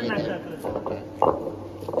ಇರುತ್ತೆ ಈ ರೀತಿ.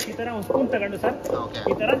 ಈ ತರ ಒಂದು ಸ್ಪೂನ್ ತಗೊಂಡು ಸರ್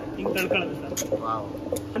ಈ ತರ ಹಿಂಗ್ ತಳ್ಕೊಳ್ಳೋದು ಸರ್.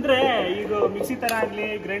 ಅಂದ್ರೆ ಈಗ ಮಿಕ್ಸಿ ತರ ಆಗ್ಲಿ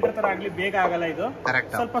ಗ್ರೈಂಡರ್ ತರ ಆಗ್ಲಿ ಬೇಗ ಆಗಲ್ಲ. ಇದು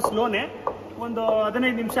ಸ್ವಲ್ಪ ಸ್ಲೋನೇ. ಒಂದು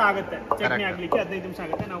 15 ನಿಮಿಷ ಆಗುತ್ತೆ ಚಟ್ನಿ ಆಗ್ಲಿಕ್ಕೆ. 15 ನಿಮಿಷ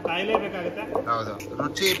ಆಗುತ್ತೆ. ನಾವು ಕಾಯಲೇಬೇಕಾಗುತ್ತೆ. ಹೌದು,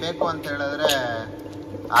 ರುಚಿ ಬೇಕು ಅಂತ ಹೇಳಿದ್ರೆ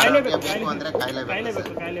ಕಾಯಲೇಬೇಕು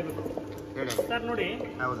ಸರ್. ನೋಡಿ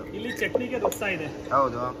ಇಲ್ಲಿ ಚಟ್ನಿಗೆ ರುಬ್ತಾ ಇದೆ.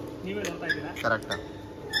 ಹೌದು, ನೀವೇ ನೋಡ್ತಾ ಇದ್ದೀರಾ. ಕರೆಕ್ಟ್.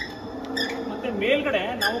 ಮತ್ತೆ ಮೇಲ್ಗಡೆ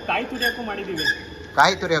ನಾವು ಕಾಯಿ ತುರಿಯಕ್ಕೂ ಮಾಡಿದೀವಿ.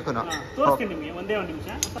 ಕಾಯಿ ತುರಿಯಕ್ಕೂ ತೋರಿಸ್ತೀನಿ ನಿಮಗೆ. ಒಂದೇ 1 ನಿಮಿಷ.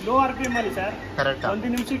 ಲೋ RPM ಅಲ್ಲಿ ಸರ್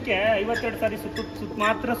 1 ನಿಮಿಷಕ್ಕೆ 52 ಸಾರಿ ಸುತ್ತ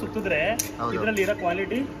ಮಾತ್ರ ಸುತ್ತಿದ್ರೆ ಇದ್ರಲ್ಲಿ ಇರೋ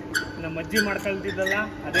ಕ್ವಾಲಿಟಿ ನಮ್ಮ ಅಜ್ಜಿ ಮಾಡ್ಕೊಳ್ತಿದ್ದಲ್ಲ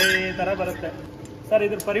ಅದೇ ತರ ಬರುತ್ತೆ. ಸರ್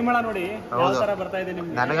ಇದ್ರ ಪರಿಮಳ ನೋಡಿ ಯಾವ ತರ ಬರ್ತಾ ಇದೆ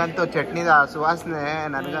ನಿಮ್ಗೆ. ನನಗಂತೂ ಚಟ್ನಿದ ಸುವಾಸನೆ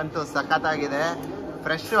ನನಗಂತೂ ಸಖತ್ತಾಗಿದೆ.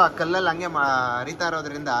 ಫ್ರೆಶ್ ಆ ಕಲ್ಲಲ್ಲಿ ಹಂಗೆ ಹರಿತಾ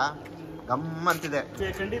ಇರೋದ್ರಿಂದ ಗಮ್ಮಂತಿದೆ.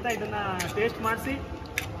 ಖಂಡಿತ ಇದನ್ನ ಟೇಸ್ಟ್ ಮಾಡಿಸಿ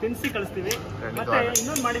ತಿನ್ಸಿ ಕಳಿಸ್ತೀವಿ. ಮತ್ತೆ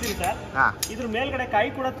ಇನ್ನೊಂದು ಮಾಡಿದೀವಿ ಸರ್, ಇದ್ರ ಮೇಲ್ಗಡೆ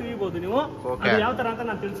ಕಾಯಿ ಕೂಡ ತುಯ್ಯಬಹುದು ನೀವು. ಯಾವ ತರ ಅಂತ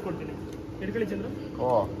ನಾನು ತಿಳಿಸ್ಕೊಡ್ತೀನಿ. ಹಿಡ್ಕೊಳ್ಳಿ ಚಂದ್ರ. ಓ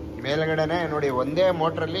ಮೇಲ್ಗಡೆನೆ ನೋಡಿ ಒಂದೇ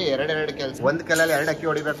ಮೋಟರ್ ಅಲ್ಲಿ ಎರಡೆರಡು ಕೆಲಸ, ಒಂದ್ ಕಲ್ಲಲ್ಲಿ 2 ಅಕ್ಕಿ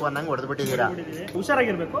ಹೊಡಿಬೇಕು ಅನ್ನಂಗ್ ಹೊಡೆದ್ಬಿಟ್ಟಿದ್ದೀರಾ.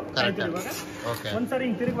 ಹುಷಾರಾಗಿರ್ಬೇಕು. ಒಂದ್ಸಾರಿ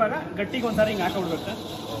ಹಿಂಗ್ ತಿರುಗುವಾಗ ಗಟ್ಟಿಗೆ ಒಂದ್ಸಾರಿ ಹಿಂಗ್ ಹಾಕೊಂಡ್ಬಿಡ್ಬೇಕು ಸರ್.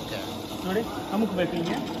 ನೋಡಿ ಅಮುಕ್ಬೇಕು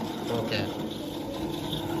ಹಿಂಗೆ.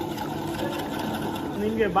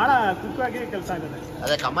 ನಿಮ್ಗೆ ಬಹಳ ಕ್ವಿಕ್ಕಾಗಿ ಕೆಲಸ ಆಗುತ್ತೆ.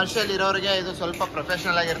 ಅದೇ ಕಮರ್ಷಿಯಲ್ ಇರೋರಿಗೆ ಇದು ಸ್ವಲ್ಪ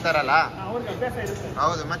ಪ್ರೊಫೆಷನಲ್ ಆಗಿರ್ತಾರಲ್ಲ, ಅವ್ರಿಗೆ ಅಭ್ಯಾಸ ಇರುತ್ತೆ.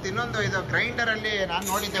 ಹೌದು. ಮತ್ತೆ ಇನ್ನೊಂದು ಇದು ಗ್ರೈಂಡರ್ ಅಲ್ಲಿ ನಾನು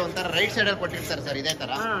ನೋಡಿದ್ದೆ ಒಂಥರ ರೈಟ್ ಸೈಡ್ ಅಲ್ಲಿ ಕೊಟ್ಟಿರ್ತಾರೆ ಸರ್, ಇದೇ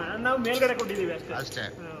ತರ. ನಾವು ಮೇಲ್ಗಡೆ ಕೊಟ್ಟಿದ್ದೀವಿ ಅಷ್ಟೇ.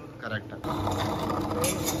 ಕರೆಕ್ಟ್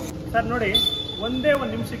ಸರ್ ನೋಡಿ ಒಂದೇ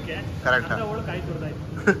ಒಂದು ನಿಮಿಷಕ್ಕೆ ಕರೆಕ್ಟ್ ಕಾಯಿ ತುರ್ದಾಯ್ತು.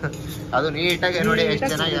 ಅದು ನೀಟಾಗಿ ನೋಡಿ ಎಷ್ಟು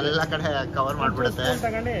ಚೆನ್ನಾಗಿ ಎಲ್ಲ ಕಡೆ ಕವರ್ ಮಾಡ್ಬಿಡುತ್ತೆ.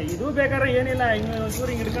 ತಗೊಂಡೆ ಇದು ಬೇಕಾದ್ರೆ ಏನಿಲ್ಲ, ಒಂಚೂರು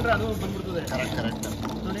ಹಿಂಗ್ ಹಿಡ್ಕೊಂಡ್ರೆ ಅದು ಬಂದ್ಬಿಡ್ತದೆ. ಕರೆಕ್ಟ್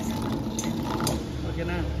ನೋಡಿ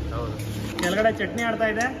ಓಕೆನಾ. ಹೌದು. ಕೆಳಗಡೆ ಚಟ್ನಿ ಆಡ್ತಾ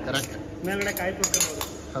ಇದೆ, ಕರೆಕ್ಟ್. ಮೇಲ್ಗಡೆ ಕಾಯಿ ತುರ್ಕೊಬಹುದು.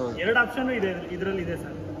 ಹೌದು. 2 ಆಪ್ಷನ್ ಇದೆ ಇದರಲ್ಲಿ ಇದೆ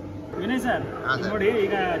ಸರ್. ವಿನಯ್ ಸರ್ ನೋಡಿ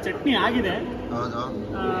ಈಗ ಚಟ್ನಿ ಆಗಿದೆ. ಹೌದು.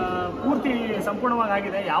 ಪೂರ್ತಿ ಸಂಪೂರ್ಣವಾಗಿ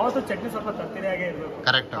ಆಗಿದೆ. ಯಾವತ್ತೂ ಚಟ್ನಿ ಸ್ವಲ್ಪ ತರ್ತಿರಿಯಾಗೆ ಇರಬೇಕು.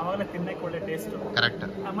 ಕರೆಕ್ಟ್. ಅವಾಗಲೇ ತಿನ್ನಕ್ಕೆ ಒಳ್ಳೆ ಟೇಸ್ಟ್. ಕರೆಕ್ಟ್.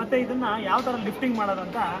 ಮತ್ತೆ ಇದನ್ನ ಯಾವ ತರ ಲಿಫ್ಟಿಂಗ್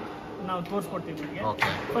ಮಾಡೋದಂತ ನಾವು ತೋರಿಸ್ಕೊಡ್ತೀವಿ ನಿಮಗೆ.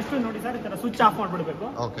 ಫಸ್ಟ್ ನೋಡಿ ಸರ್, ಈ ತರ ಸ್ವಿಚ್ ಆಫ್ ಮಾಡ್ಬಿಡ್ಬೇಕು.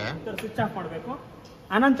 ಈ ತರ ಸ್ವಿಚ್ ಆಫ್ ಮಾಡಬೇಕು.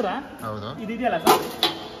 ಅನಂತರ ಇದೆಯಲ್ಲ ಸರ್,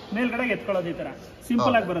 ಮೇಲ್ಗಡೆ ಎತ್ಕೊಳ್ಳೋದು ಈ ತರ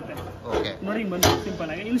ಸಿಂಪಲ್ ಆಗಿ ಬರುತ್ತೆ. ನೋಡಿ ಹಿಂಗ್ ಬಂದು ಸಿಂಪಲ್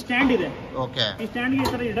ಆಗಿ. ಇಲ್ಲಿ ಸ್ಟ್ಯಾಂಡ್ ಇದೆ. ಈ ಸ್ಟ್ಯಾಂಡ್ ಗೆ ಈ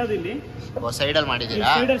ತರ ಇಡೋದು. ಇಲ್ಲಿ ಸೈಡ್ ಅಲ್ಲಿ ಮಾಡಿದೀರಾ?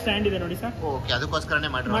 ಸೈಡ್ ಅಲ್ಲಿ ಸ್ಟ್ಯಾಂಡ್ ಇದೆ ನೋಡಿ ಸರ್. ಅದಕ್ಕೋಸ್ಕರನೇ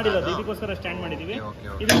ಮಾಡಿರೋದು. ಇದಕ್ಕೋಸ್ಕರ ಸ್ಟ್ಯಾಂಡ್ ಮಾಡಿದೀವಿ.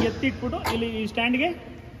 ಇದನ್ನ ಎತ್ತಿ ಇಟ್ಬಿಟ್ಟು ಇಲ್ಲಿ ಈ ಸ್ಟ್ಯಾಂಡ್ ಗೆ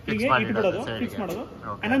ಇಟ್ಬಿಡೋದು, ಫಿಕ್ಸ್ ಮಾಡೋದು.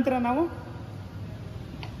 ಅನಂತರ ನಾವು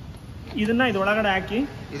ಇದನ್ನ ಇದ್ರೊಳಗಡೆ ಹಾಕಿ.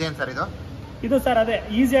 ಇದೇನ್ ಸರ್ ಇದು? ಇದು ಸರ್ ಅದೇ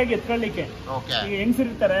ಈಸಿಯಾಗಿ ಎತ್ಕೊಳ್ಳಿಕ್ಕೆ. ಈಗ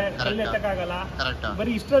ಹೆಂಗ್ಸಿರ್ತಾರೆ, ಕಲ್ಲು ಎತ್ತಕ್ಕಾಗಲ್ಲ.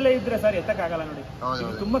 ಬರೀ ಇಷ್ಟರಲ್ಲೇ ಇದ್ರೆ ಸರ್ ಎತ್ತಕ್ಕಾಗಲ್ಲ ನೋಡಿ.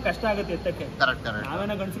 ತುಂಬಾ ಕಷ್ಟ ಆಗುತ್ತೆ ಎತ್ತಕ್ಕೆ.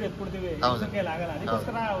 ನಾವೇನೋ ಗಂಡಸರು ಎತ್ಬಿಡ್ತೀವಿ, ಆಗಲ್ಲ.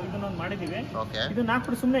 ಅದಕ್ಕೋಸ್ಕರ ಇದನ್ನೊಂದು ಮಾಡಿದೀವಿ. ಇದನ್ನ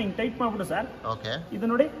ಹಾಕ್ಬಿಟ್ಟು ಸುಮ್ಮನೆ ಹಿಂಗ್ ಟೈಟ್ ಮಾಡ್ಬಿಡು ಸರ್. ಇದು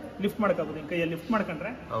ನೋಡಿ ಲಿಫ್ಟ್ ಮಾಡ್ಕೋಬಹುದು. ಕೈಯಲ್ಲಿ ಲಿಫ್ಟ್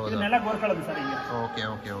ಮಾಡ್ಕೊಂಡ್ರೆ ಇದನ್ನೆಲ್ಲ ಗೋರ್ಕೊಳ್ಳೋದು ಸರ್.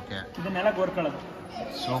 ಹಿಂಗೆ ಇದನ್ನೆಲ್ಲ ಗೋರ್ಕೊಳ್ಳೋದು.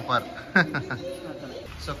 ಸೂಪರ್.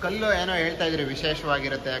 ಸೊ ಕಲ್ಲು ಏನೋ ಹೇಳ್ತಾ ಇದ್ರಿ,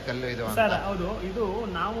 ವಿಶೇಷವಾಗಿರುತ್ತೆ ಕಲ್ಲು ಇದು ಸರ್. ಹೌದು, ಇದು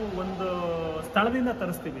ನಾವು ಒಂದು ಸ್ಥಳದಿಂದ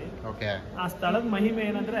ತರಿಸ್ತೀವಿ. ಆ ಸ್ಥಳದ ಮಹಿಮೆ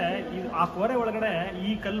ಏನಂದ್ರೆ ಆ ಕೋರೆ ಒಳಗಡೆ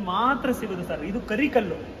ಈ ಕಲ್ಲು ಮಾತ್ರ ಸಿಗುದು ಸರ್. ಇದು ಕರಿ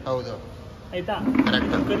ಕಲ್ಲು. ಹೌದು, ಆಯ್ತಾ.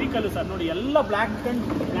 ಕರಿ ಕಲ್ಲು ಸರ್. ನೋಡಿ ಎಲ್ಲ ಬ್ಲಾಕ್ ಅಂಡ್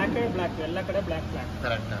ಬ್ಲಾಕ್, ಎಲ್ಲ ಕಡೆ ಬ್ಲಾಕ್.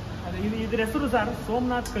 ಇದ್ರ ಹೆಸರು ಸರ್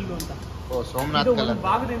ಸೋಮನಾಥ್ ಕಲ್ಲು ಅಂತ.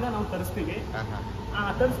 ಭಾಗದಿಂದ ನಾವು ತರಿಸ್ತೀವಿ.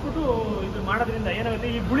 ತರಿಸ್ಬಿಟ್ಟು ಇದು ಮಾಡೋದ್ರಿಂದ ಏನಾಗುತ್ತೆ,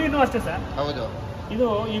 ಈ ಗುಳಿನೂ ಅಷ್ಟೇ ಸರ್. ಹೌದು. ಇದು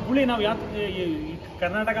ಈ ಗುಳಿ ನಾವು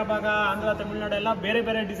ಕರ್ನಾಟಕ ಭಾಗ, ಆಂಧ್ರ, ತಮಿಳುನಾಡು ಎಲ್ಲ ಬೇರೆ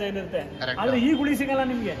ಬೇರೆ ಡಿಸೈನ್ ಇರುತ್ತೆ. ಆದ್ರೆ ಈ ಗುಳಿ ಸಿಗಲ್ಲ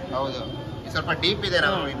ನಿಮ್ಗೆ. ಸ್ವಲ್ಪ ಡೀಪ್ ಇದೆ.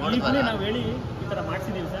 ಈ ಗುಳಿ ನಾವು ಹೇಳಿ ಈ ತರ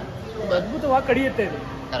ಮಾಡ್ಸಿದೀವಿ ಸರ್. ಅದ್ಭುತವಾಗಿ ಕಡಿಯುತ್ತೆ ಇದು.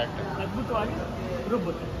 ಅದ್ಭುತವಾಗಿ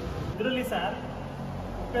ರುಬ್ಬುತ್ತೆ. ಇದರಲ್ಲಿ ಸರ್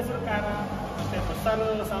ಉಪ್ಪೆಸರು ಖಾರ, ಮತ್ತೆ ಬಸ್ಸಾರು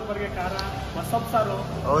ಸಾಂಬಾರ್ಗೆ ಖಾರ, ಮಸೊಪ್ಪು ಸಾರು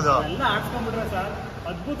ಎಲ್ಲ ಆಡ್ಸ್ಕೊಂಡ್ಬಿಟ್ರೆ ಸರ್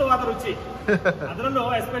ಅದ್ಭುತವಾದ ರುಚಿ. ಅದರಲ್ಲೂ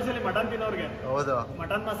ಎಸ್ಪೆಷಲಿ ಮಟನ್ ತಿನ್ನೋರ್ಗೆ,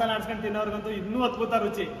 ಮಟನ್ ಮಸಾಲೆ ಆಡ್ಸ್ಕೊಂಡು ತಿನ್ನೋರ್ಗಂತೂ ಇನ್ನೂ ಅದ್ಭುತ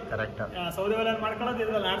ರುಚಿ. ಸೌದೆ ಒಲೆಯಲ್ಲಿ ಮಾಡ್ಕೊಳ್ಳೋದು,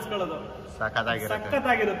 ಇದ್ರಲ್ಲಿ ಆಡ್ಸ್ಕೊಳ್ಳೋದು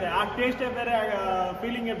ಸಖತ್ತಾಗಿರುತ್ತೆ. ಆ ಟೇಸ್ಟೇ ಬೇರೆ,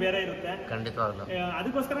 ಫೀಲಿಂಗೇ ಬೇರೆ ಇರುತ್ತೆ.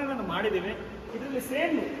 ಅದಕ್ಕೋಸ್ಕರ ನಾನು ಮಾಡಿದೀವಿ. ಇದರಲ್ಲಿ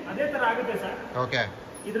ಸೇಮ್ ಅದೇ ತರ ಆಗುತ್ತೆ ಸರ್.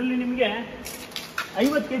 ಇದರಲ್ಲಿ ನಿಮ್ಗೆ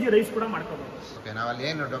 50 kg ರೈಸ್ ಕೂಡ ಮಾಡ್ಕೋಬಹುದು. ನಾವಲ್ಲಿ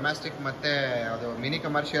ಏನು ಡೊಮೆಸ್ಟಿಕ್ ಮತ್ತೆ ಅದು ಮಿನಿ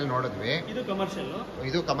ಕಮರ್ಷಿಯಲ್ ನೋಡಿದ್ವಿ. ಇದು ಕಮರ್ಷಿಯಲ್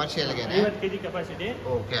 50 kg ಕೆಪಾಸಿಟಿ.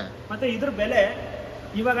 ಮತ್ತೆ ಇದ್ರ ಬೆಲೆ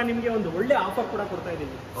ಇವಾಗ ನಿಮ್ಗೆ ಒಂದು ಒಳ್ಳೆ ಆಫರ್ ಕೂಡ ಕೊಡ್ತಾ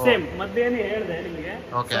ಇದೀವಿ. ಸೇಮ್ ಮೊದಲೇನು ಹೇಳಿದೆ ನಿಮ್ಗೆ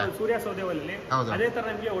ಸೂರ್ಯ ಸೌದೆ ಒಲೆಯಲ್ಲಿ, ಅದೇ ತರ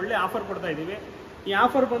ನಿಮ್ಗೆ ಒಳ್ಳೆ ಆಫರ್ ಕೊಡ್ತಾ ಇದೀವಿ. ಈ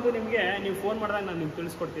ಆಫರ್ ಬಂದು ನಿಮ್ಗೆ ನೀವು ಫೋನ್ ಮಾಡಿದಾಗ ನಾನು ನಿಮ್ಗೆ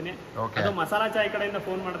ತಿಳಿಸ್ಕೊಡ್ತೀನಿ. ಅದು ಮಸಾಲಾ ಚಾಯ್ ಕಡೆಯಿಂದ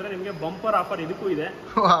ಫೋನ್ ಮಾಡಿದ್ರೆ ನಿಮ್ಗೆ ಬಂಪರ್ ಆಫರ್ ಇದಕ್ಕೂ ಇದೆ.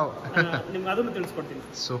 ನಿಮ್ಗೆ ಅದನ್ನು ತಿಳಿಸ್ಕೊಡ್ತೀನಿ.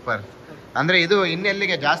 ಸೂಪರ್. ಅಂದ್ರೆ ಇದು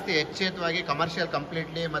ಇನ್ನೆಲ್ಲಿಗೆ ಜಾಸ್ತಿ ಹೆಚ್ಚೇತವಾಗಿ ಕಮರ್ಷಿಯಲ್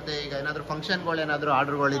ಕಂಪ್ಲೀಟ್ಲಿ. ಮತ್ತೆ ಈಗ ಏನಾದ್ರು ಫಂಕ್ಷನ್ಗಳು ಏನಾದ್ರು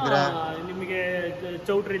ಆರ್ಡರ್ಗಳಿದ್ರೆ ನಿಮಗೆ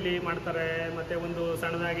ಚೌಟ್ರಿಲಿ ಮಾಡ್ತಾರೆ, ಮತ್ತೆ ಒಂದು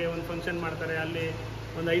ಸಣ್ಣದಾಗಿ ಒಂದು ಫಂಕ್ಷನ್ ಮಾಡ್ತಾರೆ, ಅಲ್ಲಿ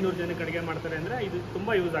ಒಂದು 500 ಜನಕ್ಕೆ ಅಡಿಗೆ ಮಾಡ್ತಾರೆ ಅಂದ್ರೆ ಇದು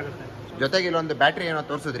ತುಂಬಾ ಯೂಸ್ ಆಗುತ್ತೆ. ಜೊತೆಗೆ ಇಲ್ಲೊಂದು ಬ್ಯಾಟ್ರಿ ಏನೋ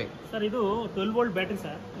ತೋರಿಸಿದ್ರಿ ಸರ್. ಇದು 12 ವೋಲ್ಟ್ ಬ್ಯಾಟ್ರಿ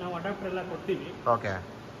ಸರ್. ನಾವು ಅಡಾಪ್ಟರ್ ಎಲ್ಲ ಕೊಡ್ತೀವಿ.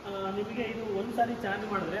 ನಿಮಗೆ ಇದು ಒಂದ್ಸಾರಿ ಚಾರ್ಜ್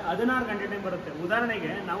ಮಾಡಿದ್ರೆ 16 ಗಂಟೆ ಟೈಮ್ ಬರುತ್ತೆ.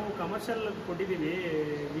 ಉದಾಹರಣೆಗೆ ನಾವು ಕಮರ್ಷಿಯಲ್ ಕೊಟ್ಟಿದ್ದೀವಿ,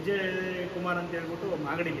 ವಿಜಯ್ ಕುಮಾರ್ ಅಂತ ಹೇಳ್ಬಿಟ್ಟು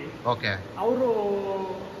ಮಾಗಡಿಲಿ. ಅವರು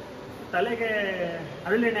ತಲೆಗೆ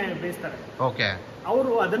ಹರಳೆಣ್ಣೆ ಬೇಯಿಸ್ತಾರೆ. ಅವರು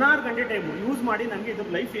 16 ಗಂಟೆ ಟೈಮ್ ಯೂಸ್ ಮಾಡಿ ನಮ್ಗೆ ಇದ್ರ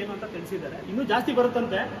ಲೈಫ್ ಏನು ಅಂತ ತಿಳಿಸಿದ್ದಾರೆ. ಇನ್ನೂ ಜಾಸ್ತಿ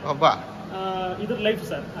ಬರುತ್ತಂತೆ ಇದ್ರ ಲೈಫ್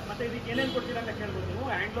ಸರ್. ಮತ್ತೆ ಇದಕ್ಕೆ ಏನೇನು ಕೊಡ್ತೀರಾ ಅಂತ ಕೇಳ್ಬೋದು ನೀವು.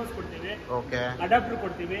 ಹ್ಯಾಂಡ್ ಗ್ಲೌಸ್ ಕೊಡ್ತೀವಿ, ಅಡಾಪ್ಟರ್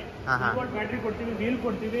ಕೊಡ್ತೀವಿ, ಬ್ಯಾಟ್ರಿ ಕೊಡ್ತೀವಿ, ವೀಲ್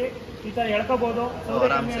ಕೊಡ್ತೀವಿ. ಈ ತರ ಎಳ್ಕೋಬಹುದು. ಸೌದೆ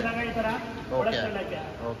ಕಮ್ಮಿ ಆದಾಗ ಈ ತರ ಒಳಗೆ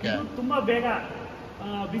ಇದು ತುಂಬಾ ಬೇಗ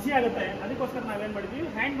ಬಿಸಿ ಆಗುತ್ತೆ. ಅದಕ್ಕೋಸ್ಕರ ನಾವೇನ್ ಮಾಡಿದೀವಿ,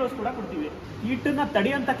 ಹ್ಯಾಂಡ್ ಗ್ಲೌಸ್ ಕೂಡ ಕೊಡ್ತೀವಿ. ಹಿಟ್ಟನ್ನ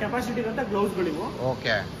ತಡಿಯಂತ ಕೆಪಾಸಿಟಿ ಇರುವಂತ ಗ್ಲೌಸ್ಗಳಿವು.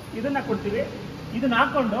 ಇದನ್ನ ಕೊಡ್ತೀವಿ. ಇದನ್ನ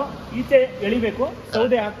ಹಾಕೊಂಡು ಈಚೆ ಎಳಿಬೇಕು,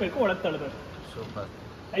 ಸೌದೆ ಹಾಕ್ಬೇಕು, ಒಳಗೆ ತಳ್ಳಬೇಕು.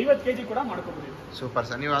 50 kg ಕೂಡ ಮಾಡ್ಕೋಬಹುದು. Super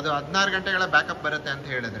sir. ನೀವು ಅದು 16 ಗಂಟೆಗಳ ಬ್ಯಾಕಪ್ ಬರುತ್ತೆ ಅಂತ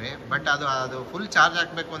ಹೇಳಿದ್ರಿ, ಬಟ್ ಅದು ಫುಲ್ ಚಾರ್ಜ್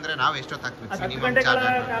ಹಾಕಬೇಕು ಅಂದ್ರೆ ನಾವು ಎಷ್ಟೊತ್ತು ಹಾಕ್ಬೇಕು? 10 ಗಂಟೆಗಳ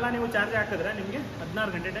ಕಾಲ ನೀವು ಚಾರ್ಜ್ ಹಾಕಿದ್ರೆ ನಿಮಗೆ 16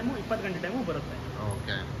 ಗಂಟೆ ಟೈಮು 20 ಗಂಟೆ ಟೈಮು ಬರುತ್ತೆ.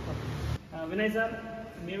 ಓಕೆ. ವಿನಯ್ ಸರ್,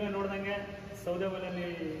 ನೀವೇ ನೋಡ್ದಂಗೆ ಸೌದೆ ಒಲೆಯಲ್ಲಿ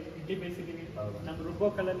ಇಡ್ಲಿ ಬೇಯಿಸಿದ್ದೀವಿ, ನಮ್ಮ ರುಬ್ಬೋ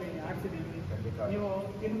ಕಲ್ಲಲ್ಲಿ ಆಡ್ಸಿದ್ದೀವಿ. ನೀವು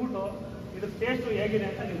ತಿನ್ಬಿಟ್ಟು ಇದ್ರ ಟೇಸ್ಟ್ ಹೇಗಿದೆ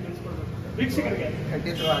ಅಂತ ನೀವು ತಿಳಿಸ್ಕೊಡ್ಬೇಕು ವೀಕ್ಷಕರಿಗೆ.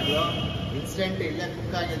 ಖಂಡಿತವಾಗ್ಲೂ ಇನ್ಸ್ಟೆಂಟ್ ಇಲ್ಲೇ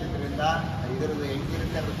ಕುಕ್ ಆಗಿದ್ದರಿಂದ ಇದ್ರದ್ದು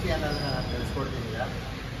ಹೆಂಗಿರುತ್ತೆ ರುಚಿ ಅನ್ನೋದನ್ನ ನಾನು ತಿಳಿಸ್ಕೊಡ್ತೀನಿ ಈಗ.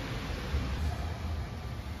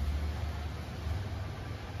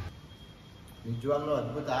 ನಿಜವಾಗ್ಲೂ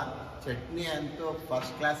ಅದ್ಭುತ. ಚಟ್ನಿ ಅಂತೂ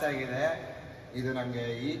ಫಸ್ಟ್ ಕ್ಲಾಸ್ ಆಗಿದೆ. ಇದು ನನಗೆ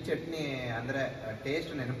ಈ ಚಟ್ನಿ ಅಂದರೆ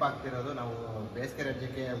ಟೇಸ್ಟ್ ನೆನಪಾಗ್ತಿರೋದು ನಾವು ಬೇಸ್ಗೆರೆ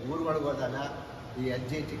ಅಜ್ಜಿಗೆ ಊರುಗಳಿಗೆ ಹೋದಾಗ ಈ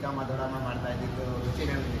ಅಜ್ಜಿ ಚಿಕ್ಕಮ್ಮ ದೊಡ್ಡಮ್ಮ ಮಾಡ್ತಾ ಇದ್ದಿದ್ದು ರುಚಿ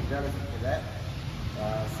ನನಗೆ ನಿಜವಾಗ್ಲೂ ಸಿಕ್ಕಿದೆ.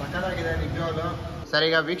 ಸಖತ್ತಾಗಿದೆ ನಿಜವಾಗ್ಲೂ. ಸರ್,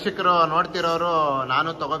 ಈಗ ವೀಕ್ಷಕರು ನೋಡ್ತಿರೋರು ನಾನು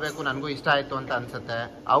ತಗೋಬೇಕು, ನನಗೂ ಇಷ್ಟ ಆಯಿತು ಅಂತ ಅನ್ಸುತ್ತೆ,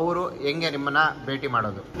 ಅವರು ಹೆಂಗೆ ನಿಮ್ಮನ್ನ ಭೇಟಿ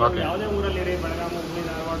ಮಾಡೋದು? ಯಾವುದೇ ಊರಲ್ಲಿರಿ, ಬೆಳಗಾವಿ, ಹುಬ್ಬಳ್ಳಿ,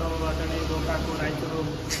 ಧಾರವಾಡ, ಅಥಣಿ, ಗೋಕಾಕು, ರಾಯಚೂರು,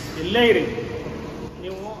 ಎಲ್ಲೇ ಇರಿ,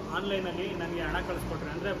 ನೀವು ಆನ್ಲೈನಲ್ಲಿ ನನಗೆ ಹಣ ಕಳಿಸ್ಕೊಟ್ರೆ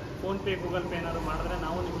ಅಂದರೆ ಫೋನ್ಪೇ, ಗೂಗಲ್ ಪೇ ಏನಾದ್ರು ಮಾಡಿದ್ರೆ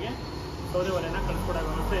ನಾವು ನಿಮಗೆ ಸೌದೆ ಒಲೆನ ಕಳಿಸ್ಕೊಡೋ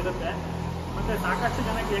ವ್ಯವಸ್ಥೆ ಇರುತ್ತೆ. ಮತ್ತು ಸಾಕಷ್ಟು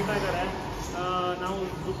ಜನ ಕೇಳ್ತಾ ಇದ್ದಾರೆ, ನಾವು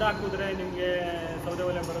ದುಡ್ಡು ಹಾಕಿದ್ರೆ ನಿಮಗೆ ಸೌದೆ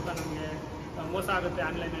ಒಲೆ ಬರುತ್ತಾ, ನಮಗೆ ಮೋಸ ಆಗುತ್ತೆ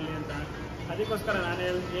ಆನ್ಲೈನಲ್ಲಿ ಅಂತ. ಅದಕ್ಕೋಸ್ಕರ ನಾನು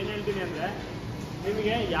ಏನು ಹೇಳ್ತೀನಿ ಅಂದರೆ,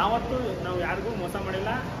 ನಿಮಗೆ ಯಾವತ್ತೂ ನಾವು ಯಾರಿಗೂ ಮೋಸ ಮಾಡಿಲ್ಲ,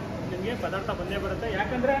 ನಿಮಗೆ ಪದಾರ್ಥ ಬಂದೇ ಬರುತ್ತೆ.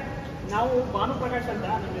 ಯಾಕಂದರೆ ನಾವು ಭಾನು ಪ್ರಕಾಶ್ ಅಂತ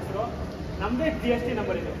ನಮ್ಮ ಹೆಸರು, ನಮ್ಮದೇ GST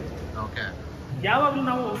ನಂಬರ್ ಇದೆ. ಓಕೆ. ಯಾವಾಗಲೂ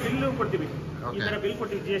ನಾವು ಬಿಲ್ಲು ಕೊಡ್ತೀವಿ, ಈ ಥರ ಬಿಲ್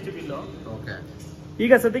ಕೊಡ್ತೀವಿ, GST ಬಿಲ್ಲು. ಓಕೆ.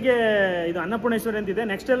 ಈಗ ಸದ್ಯಕ್ಕೆ ಇದು ಅನ್ನಪೂರ್ಣೇಶ್ವರಿ ಅಂತಿದೆ,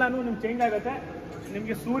 ನೆಕ್ಸ್ಟ್ ಎಲ್ಲಾನು ನಿಮ್ಗೆ ಚೇಂಜ್ ಆಗುತ್ತೆ,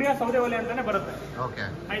 ನಿಮಗೆ ಸೂರ್ಯ ಸೌದೆ ಒಲೆ ಅಂತಾನೆ ಬರುತ್ತೆ. ಓಕೆ.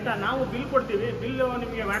 ಆಯ್ತಾ? ನಾವು ಬಿಲ್ ಕೊಡ್ತೀವಿ, ಬಿಲ್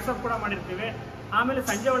ನಿಮಗೆ ವಾಟ್ಸಪ್ ಕೂಡ ಮಾಡಿರ್ತೀವಿ. ಆಮೇಲೆ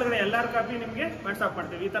ಸಂಜೆ ಒಳಗಡೆ ಎಲ್ಲರ ಕಾಪಿ ನಿಮಗೆ ವಾಟ್ಸಪ್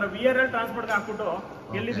ಮಾಡ್ತೀವಿ. ಈ ತರ VRL ಟ್ರಾನ್ಸ್ಪೋರ್ಟ್ ಹಾಕ್ಬಿಟ್ಟು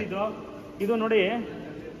ಎಲ್ಲಿದ್ದು ಇದು ನೋಡಿ,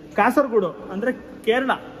 ಕಾಸರಗೋಡು ಅಂದ್ರೆ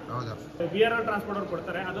ಕೇರಳ, VRL ಟ್ರಾನ್ಸ್ಪೋರ್ಟ್ ಅವ್ರು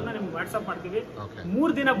ಕೊಡ್ತಾರೆ, ಅದನ್ನ ನಿಮ್ಗೆ ವಾಟ್ಸಪ್ ಮಾಡ್ತೀವಿ.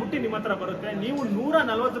 3 ದಿನ ಬಿಟ್ಟು ನಿಮ್ಮ ಹತ್ರ ಬರುತ್ತೆ. ನೀವು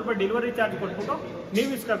 140 ರೂಪಾಯಿ ಡೆಲಿವರಿ ಚಾರ್ಜ್ ಕೊಟ್ಬಿಟ್ಟು ನೀವು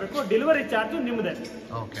ಇಸ್ಕೋಬೇಕು. ಡೆಲಿವರಿ ಚಾರ್ಜ್ ನಿಮ್ದೆ.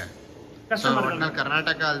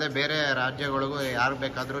 ಕರ್ನಾಟಕ ಅಲ್ಲದೆ ಬೇರೆ ರಾಜ್ಯಗಳಿಗೂ ಯಾರು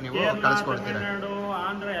ಬೇಕಾದ್ರೂ ನೀವು ಕಳಿಸ್ಕೊಡ್ತೀರಾ? ತಮಿಳುನಾಡು,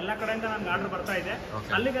 ಆಂಧ್ರ ಎಲ್ಲ ಕಡೆಯಿಂದ ನನ್ಗೆ ಆರ್ಡರ್ ಬರ್ತಾ ಇದೆ,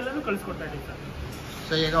 ಅಲ್ಲಿಗೆಲ್ಲಾನು ಕಳಿಸ್ಕೊಡ್ತಾ ಇದ್ದೀವಿ ಸರ್.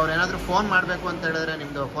 ಸೊ ಈಗ ಅವ್ರು ಏನಾದ್ರು ಫೋನ್ ಮಾಡಬೇಕು ಅಂತ ಹೇಳಿದ್ರೆ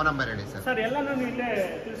ನಿಮ್ದು ಫೋನ್ ನಂಬರ್ ಹೇಳಿ ಸರ್. ಸರ್, ಎಲ್ಲ ನಾನು ಇಲ್ಲೇ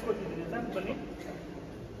ತಿಳಿಸ್ಕೊಡ್ತಿದ್ದೀನಿ ಸರ್, ಬನ್ನಿ.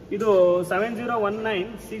 ಇದು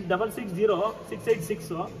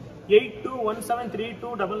 7019660686,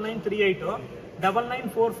 8217329938,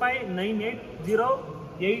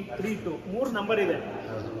 9945980832 3 ನಂಬರ್ ಇದೆ.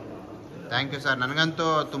 Thank you sir. ನನಗಂತೂ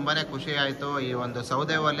ತುಂಬಾ ಖುಷಿ ಆಯಿತು. ಈ ಒಂದು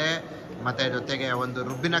ಸೌದೆ ಒಲೆ ಮತ್ತು ಜೊತೆಗೆ ಒಂದು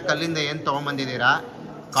ರುಬ್ಬಿನ ಕಲ್ಲಿಂದ ಏನು ತೊಗೊಂಬಂದಿದ್ದೀರಾ,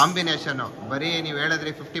 ಕಾಂಬಿನೇಷನು ಬರೀ ನೀವು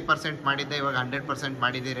ಹೇಳಿದ್ರಿ 50% ಮಾಡಿದ್ದೆ, ಇವಾಗ 100%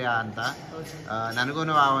 ಮಾಡಿದ್ದೀರಾ ಅಂತ. ನನಗೂ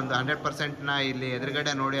ಆ ಒಂದು 100%ನ ಇಲ್ಲಿ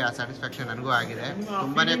ಎದುರುಗಡೆ ನೋಡಿ ಆ ಸ್ಯಾಟಿಸ್ಫ್ಯಾಕ್ಷನ್ ನನಗೂ ಆಗಿದೆ.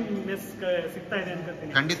 ತುಂಬಾ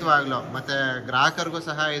ಖಂಡಿತವಾಗ್ಲೂ. ಮತ್ತು ಗ್ರಾಹಕರಿಗೂ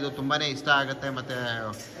ಸಹ ಇದು ತುಂಬಾ ಇಷ್ಟ ಆಗುತ್ತೆ. ಮತ್ತು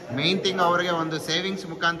ಮೇಯ್ನ್ ಥಿಂಗ್, ಅವರಿಗೆ ಒಂದು ಸೇವಿಂಗ್ಸ್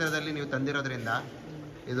ಮುಖಾಂತರದಲ್ಲಿ ನೀವು ತಂದಿರೋದ್ರಿಂದ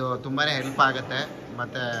ಇದು ತುಂಬಾ ಹೆಲ್ಪ್ ಆಗುತ್ತೆ.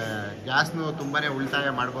 ಮತ್ತು ಗ್ಯಾಸ್ನು ತುಂಬಾ ಉಳಿತಾಯ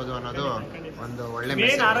ಮಾಡ್ಬೋದು ಅನ್ನೋದು ಒಂದು ಒಳ್ಳೆ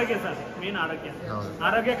ಮೇನ್ ಆರೋಗ್ಯ ಸರ್, ಮೇನ್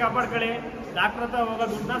ಆರೋಗ್ಯ ಕಾಪಾಡ್ಕೊಳ್ಳಿ, ಡಾಕ್ಟರ್ ಹತ್ರ ಹೋಗೋ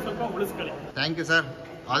ದುಡ್ಡನ್ನ ಸ್ವಲ್ಪ ಉಳಿಸ್ಕೊಳ್ಳಿ. Thank you sir,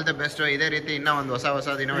 all the best. ಇದೇ ರೀತಿ ಇನ್ನೂ ಒಂದು ಹೊಸ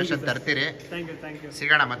ಇನೋವೇಷನ್ ತರ್ತೀರಿ. Thank you.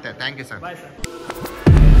 ಸಿಗೋಣ ಮತ್ತೆ. Thank you sir. Bye sir.